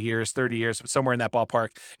 28 years, 30 years, somewhere in that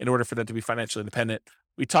ballpark, in order for them to be financially independent.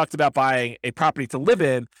 We talked about buying a property to live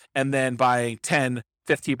in and then buying 10,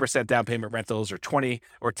 15% down payment rentals, or 20%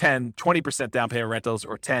 down payment rentals,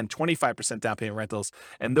 or 25% down payment rentals.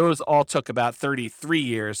 And those all took about 33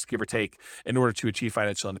 years, give or take, in order to achieve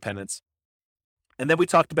financial independence. And then we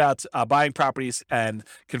talked about buying properties and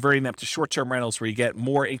converting them to short-term rentals where you get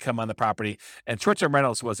more income on the property. And short-term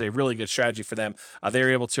rentals was a really good strategy for them. They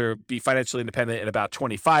were able to be financially independent in about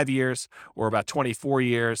 25 years, or about 24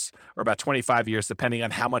 years, or about 25 years, depending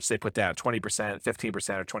on how much they put down, 20%,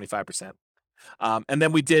 15%, or 25%. And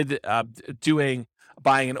then we did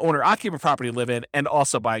buying an owner-occupant property to live in and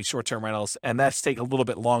also buying short-term rentals. And that's take a little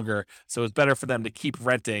bit longer. So it's better for them to keep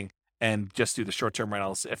renting and just do the short-term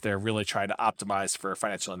rentals if they're really trying to optimize for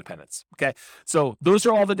financial independence. Okay, so those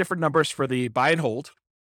are all the different numbers for the buy and hold.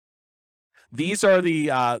 These are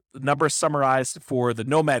the numbers summarized for the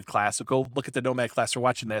Nomad class. So go look at the Nomad class for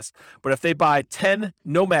watching this. But if they buy 10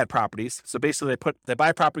 Nomad properties, so basically they buy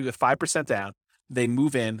a property with 5% down, they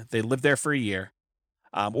move in, they live there for a year,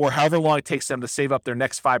 or however long it takes them to save up their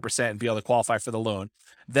next 5% and be able to qualify for the loan.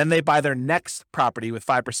 Then they buy their next property with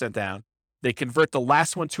 5% down. They convert the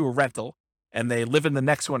last one to a rental, and they live in the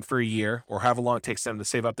next one for a year, or however long it takes them to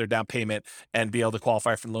save up their down payment and be able to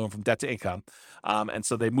qualify for the loan from debt to income. And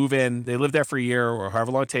so they move in, they live there for a year, or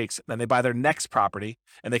however long it takes. Then they buy their next property,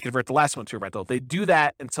 and they convert the last one to a rental. They do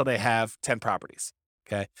that until they have 10 properties.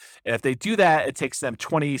 Okay. And if they do that, it takes them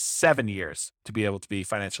 27 years to be able to be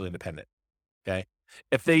financially independent. Okay.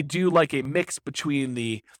 If they do like a mix between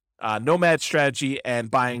the Nomad strategy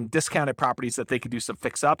and buying discounted properties that they could do some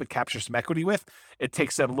fix up and capture some equity with, it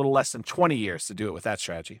takes them a little less than 20 years to do it with that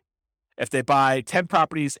strategy. If they buy 10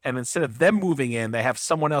 properties and instead of them moving in, they have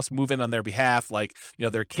someone else move in on their behalf, like,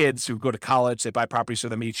 their kids who go to college, they buy properties for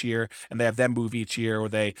them each year and they have them move each year, or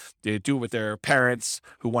they do it with their parents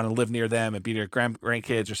who want to live near them and be their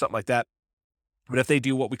grandkids or something like that. But if they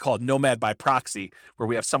do what we call Nomad by proxy, where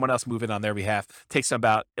we have someone else move in on their behalf, it takes them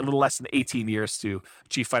about a little less than 18 years to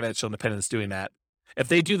achieve financial independence doing that. If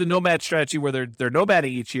they do the Nomad strategy where they're nomading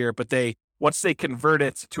each year, but once they convert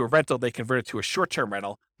it to a rental, they convert it to a short-term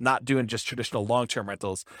rental, not doing just traditional long-term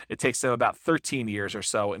rentals, it takes them about 13 years or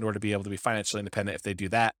so in order to be able to be financially independent if they do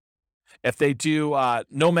that. If they do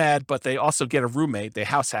Nomad, but they also get a roommate, they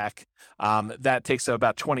house hack, that takes them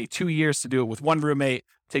about 22 years to do it with one roommate,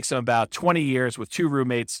 takes them about 20 years with two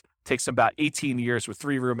roommates, takes them about 18 years with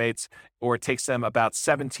three roommates, or it takes them about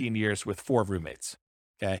 17 years with four roommates.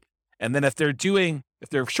 Okay. And then if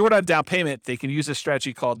they're short on down payment, they can use a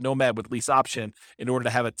strategy called Nomad with lease option in order to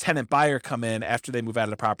have a tenant buyer come in after they move out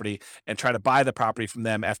of the property and try to buy the property from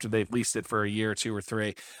them after they've leased it for a year, 2 or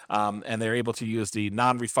 3. And they're able to use the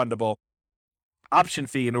non-refundable option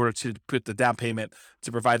fee in order to put the down payment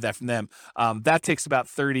to provide that from them. That takes about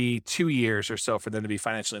 32 years or so for them to be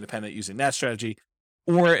financially independent using that strategy.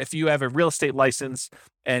 Or if you have a real estate license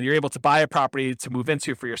and you're able to buy a property to move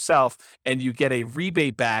into for yourself and you get a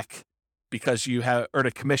rebate back because you have earned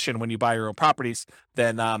a commission when you buy your own properties,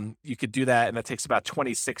 then you could do that. And that takes about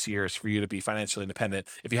 26 years for you to be financially independent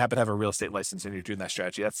if you happen to have a real estate license and you're doing that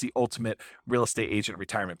strategy. That's the ultimate real estate agent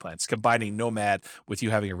retirement plan. It's combining Nomad with you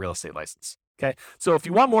having a real estate license. Okay. So if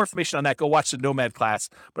you want more information on that, go watch the Nomad class,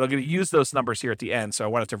 but I'm going to use those numbers here at the end. So I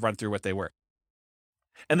wanted to run through what they were.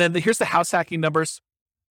 And then here's the house hacking numbers.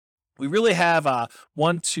 We really have 5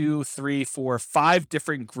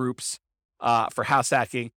 different groups for house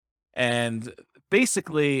hacking. And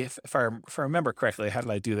basically, if I remember correctly, how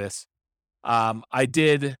did I do this?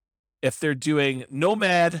 If they're doing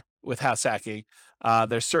Nomad with house hacking,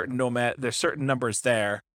 there's certain numbers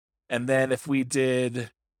there. And then if we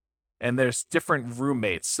did, and there's different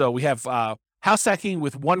roommates. So we have house hacking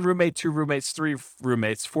with 1 roommate, 2 roommates, 3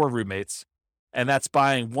 roommates, 4 roommates. And that's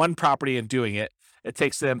buying one property and doing it. It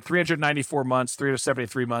takes them 394 months,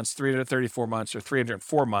 373 months, 334 months, or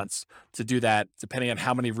 304 months to do that, depending on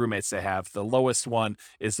how many roommates they have. The lowest one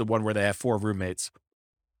is the one where they have 4 roommates.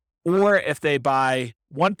 Or if they buy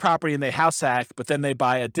one property and they house hack, but then they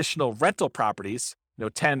buy additional rental properties,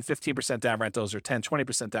 10, 15% down rentals or 10,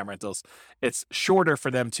 20% down rentals, it's shorter for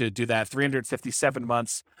them to do that, 357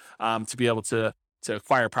 months to be able to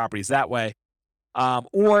acquire properties that way.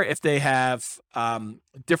 Or if they have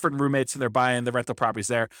different roommates and they're buying the rental properties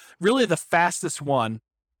there, really the fastest one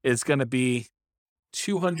is going to be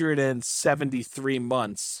 273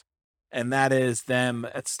 months. And that is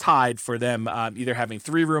it's tied for them either having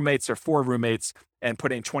 3 roommates or 4 roommates and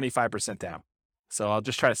putting 25% down. So I'll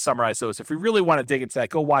just try to summarize those. If we really want to dig into that,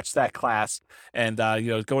 go watch that class and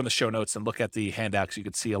go in the show notes and look at the handouts. You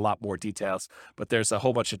can see a lot more details, but there's a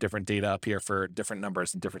whole bunch of different data up here for different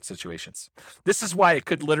numbers and different situations. This is why it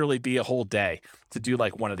could literally be a whole day to do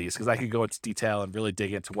like one of these, because I could go into detail and really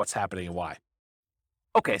dig into what's happening and why.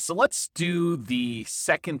 Okay, so let's do the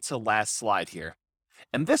second to last slide here.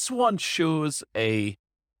 And this one shows a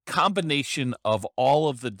combination of all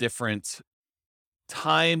of the different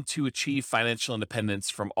time to achieve financial independence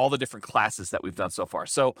from all the different classes that we've done so far.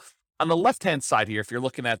 So on the left-hand side here, if you're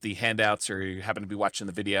looking at the handouts or you happen to be watching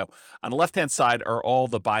the video, on the left-hand side are all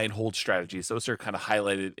the buy and hold strategies. Those are kind of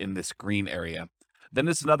highlighted in this green area. Then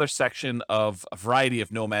there's another section of a variety of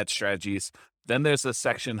Nomad strategies. Then there's a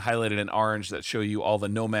section highlighted in orange that show you all the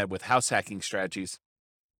Nomad with house hacking strategies.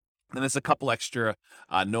 Then there's a couple extra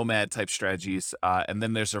Nomad type strategies. And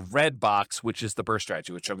then there's a red box, which is the BRRRR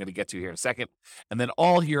strategy, which I'm going to get to here in a second. And then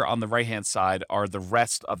all here on the right-hand side are the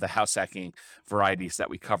rest of the house hacking varieties that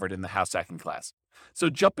we covered in the house hacking class. So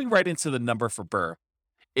jumping right into the number for BRRRR,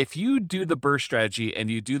 if you do the BRRRR strategy and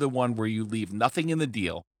you do the one where you leave nothing in the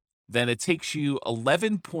deal, then it takes you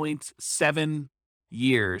 11.7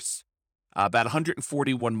 years, about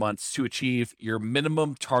 141 months to achieve your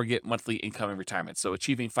minimum target monthly income in retirement. So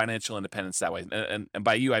achieving financial independence that way. And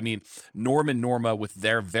by you, I mean Norm and Norma with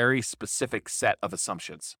their very specific set of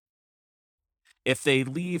assumptions. If they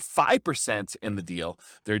leave 5% in the deal,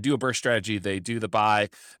 they do a BRRRR strategy, they do the buy,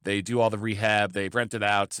 they do all the rehab, they rent it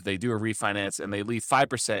out, they do a refinance, and they leave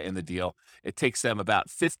 5% in the deal, it takes them about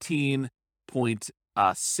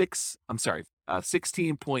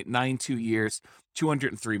 16.92 years,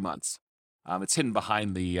 203 months. It's hidden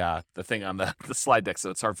behind the thing on the slide deck, so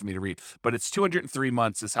it's hard for me to read. But it's 203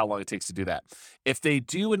 months is how long it takes to do that. If they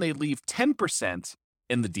do and they leave 10%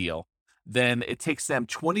 in the deal, then it takes them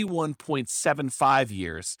 21.75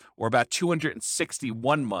 years, or about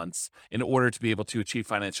 261 months, in order to be able to achieve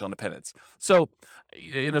financial independence. So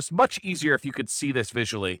it's much easier if you could see this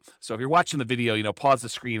visually. So if you're watching the video, pause the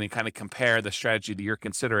screen and kind of compare the strategy that you're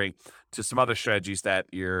considering to some other strategies that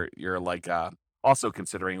you're like also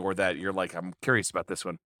considering, or that you're like, I'm curious about this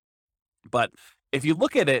one. But if you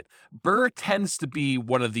look at it, BRRRR tends to be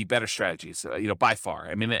one of the better strategies, by far.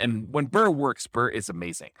 I mean, and when BRRRR works, BRRRR is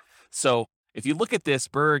amazing. So if you look at this,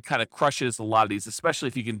 BRRRR kind of crushes a lot of these, especially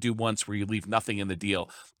if you can do ones where you leave nothing in the deal.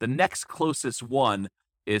 The next closest one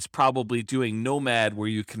is probably doing Nomad, where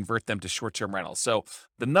you convert them to short-term rentals. So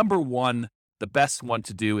the number one, the best one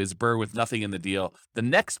to do is BRRRR with nothing in the deal. The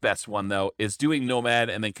next best one, though, is doing Nomad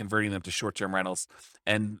and then converting them to short-term rentals.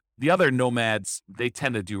 And the other Nomads, they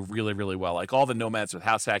tend to do really, really well. Like all the Nomads with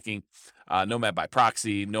house hacking, Nomad by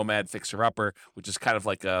proxy, Nomad fixer-upper, which is kind of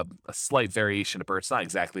like a slight variation of BRRRR. It's not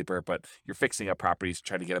exactly BRRRR, but you're fixing up properties,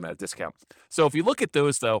 trying to get them at a discount. So if you look at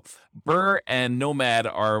those, though, BRRRR and Nomad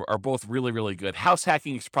are both really, really good. House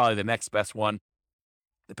hacking is probably the next best one.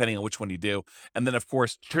 depending on which one you do. And then, of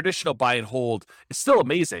course, traditional buy and hold is still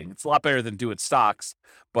amazing. It's a lot better than doing stocks,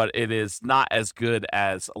 but it is not as good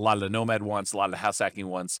as a lot of the nomad ones, a lot of the house hacking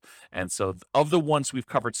ones. And so of the ones we've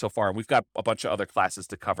covered so far, and we've got a bunch of other classes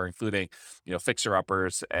to cover, including, fixer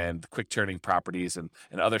uppers and quick turning properties and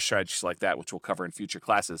other strategies like that, which we'll cover in future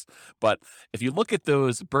classes. But if you look at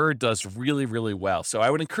those, BRRRR does really, really well. So I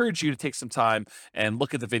would encourage you to take some time and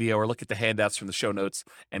look at the video or look at the handouts from the show notes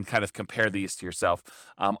and kind of compare these to yourself.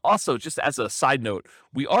 Also, just as a side note,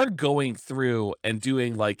 we are going through and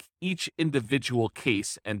doing like each individual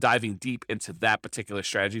case and diving deep into that particular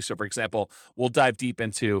strategy. So for example, we'll dive deep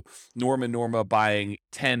into Norma buying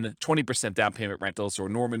 10, 20% down payment rentals, or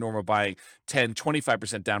Norma buying 10,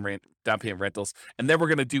 25% down payment rentals. And then we're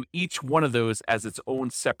going to do each one of those as its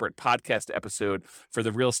own separate podcast episode for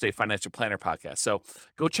the Real Estate Financial Planner podcast. So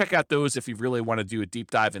go check out those if you really want to do a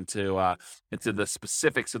deep dive into the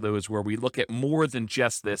specifics of those, where we look at more than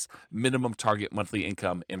just this minimum target monthly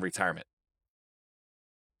income in retirement.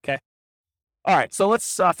 Okay. All right. So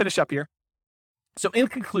let's finish up here. So in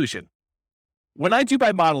conclusion, when I do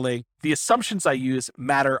my modeling, the assumptions I use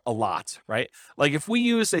matter a lot, right? Like if we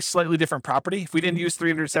use a slightly different property, if we didn't use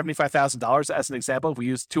 $375,000 as an example, if we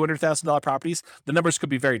use $200,000 properties, the numbers could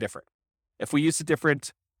be very different. If we use a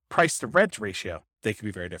different price to rent ratio, they could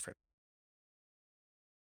be very different.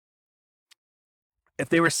 If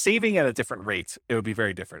they were saving at a different rate, it would be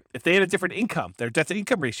very different. If they had a different income, their debt to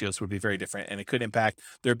income ratios would be very different, and it could impact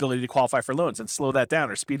their ability to qualify for loans and slow that down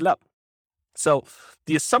or speed it up. So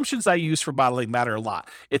the assumptions I use for modeling matter a lot.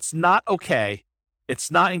 It's not okay.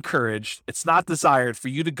 It's not encouraged. It's not desired for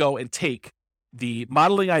you to go and take the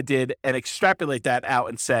modeling I did and extrapolate that out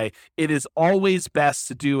and say, it is always best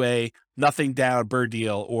to do a nothing down BRRRR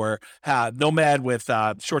deal or nomad with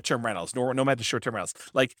short-term rentals, nomad to short-term rentals.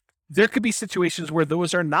 Like there could be situations where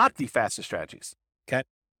those are not the fastest strategies. Okay.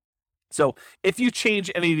 So if you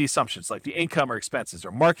change any of the assumptions, like the income or expenses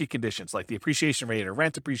or market conditions, like the appreciation rate or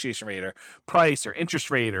rent appreciation rate or price or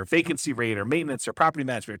interest rate or vacancy rate or maintenance or property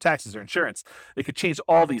management or taxes or insurance, it could change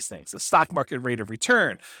all these things. The stock market rate of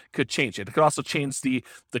return could change it. It could also change the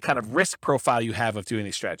kind of risk profile you have of doing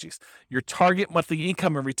these strategies. Your target monthly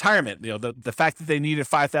income in retirement, the fact that they needed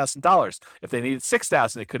 $5,000, if they needed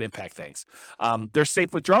 $6,000, it could impact things. Their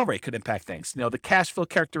safe withdrawal rate could impact things. The cash flow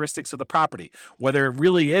characteristics of the property, whether it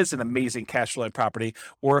really is an amazing cash flowing property,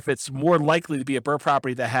 or if it's more likely to be a BRRRR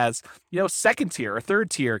property that has, second tier or third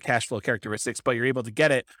tier cash flow characteristics, but you're able to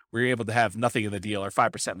get it where you're able to have nothing in the deal or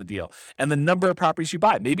 5% in the deal. And the number of properties you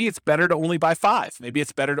buy. Maybe it's better to only buy 5. Maybe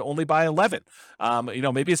it's better to only buy 11.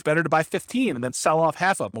 Maybe it's better to buy 15 and then sell off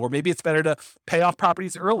half of them, or maybe it's better to pay off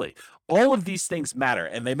properties early. All of these things matter,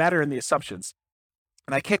 and they matter in the assumptions.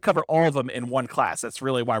 And I can't cover all of them in one class. That's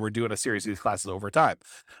really why we're doing a series of these classes over time.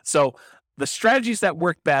 So the strategies that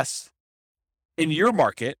work best in your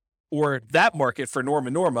market or that market for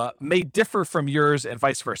Norma may differ from yours and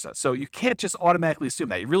vice versa. So you can't just automatically assume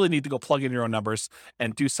that. You really need to go plug in your own numbers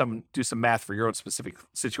and do some math for your own specific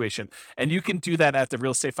situation. And you can do that at the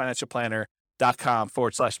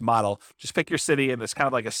realestatefinancialplanner.com/model. Just pick your city, and it's kind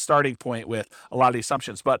of like a starting point with a lot of the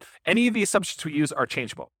assumptions. But any of the assumptions we use are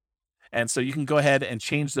changeable. And so you can go ahead and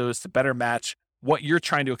change those to better match what you're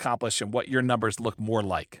trying to accomplish and what your numbers look more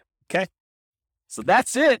like. Okay? So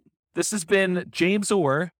that's it. This has been James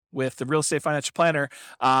Orr with the Real Estate Financial Planner.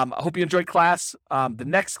 I hope you enjoyed class. The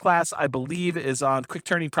next class, I believe, is on quick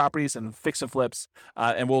turning properties and fix and flips.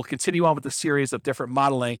 And we'll continue on with the series of different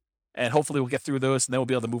modeling. And hopefully we'll get through those, and then we'll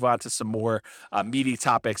be able to move on to some more meaty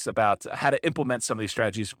topics about how to implement some of these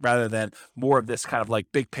strategies rather than more of this kind of like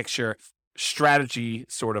big picture strategy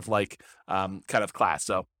sort of like kind of class.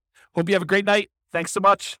 So hope you have a great night. Thanks so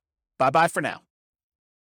much. Bye-bye for now.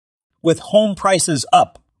 With home prices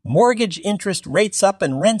up, mortgage interest rates up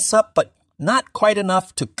and rents up, but not quite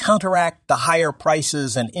enough to counteract the higher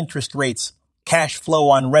prices and interest rates, cash flow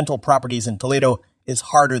on rental properties in Toledo is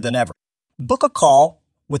harder than ever. Book a call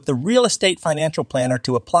with the Real Estate Financial Planner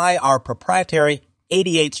to apply our proprietary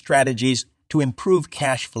 88 strategies to improve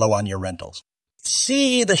cash flow on your rentals.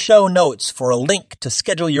 See the show notes for a link to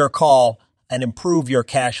schedule your call and improve your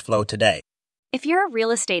cash flow today. If you're a real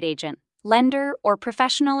estate agent, lender, or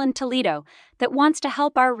professional in Toledo that wants to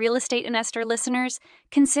help our Real Estate Investor listeners,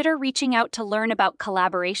 consider reaching out to learn about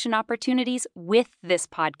collaboration opportunities with this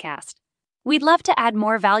podcast. We'd love to add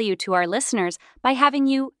more value to our listeners by having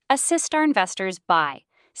you assist our investors buy,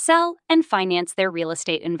 sell, and finance their real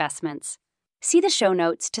estate investments. See the show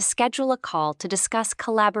notes to schedule a call to discuss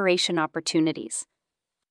collaboration opportunities.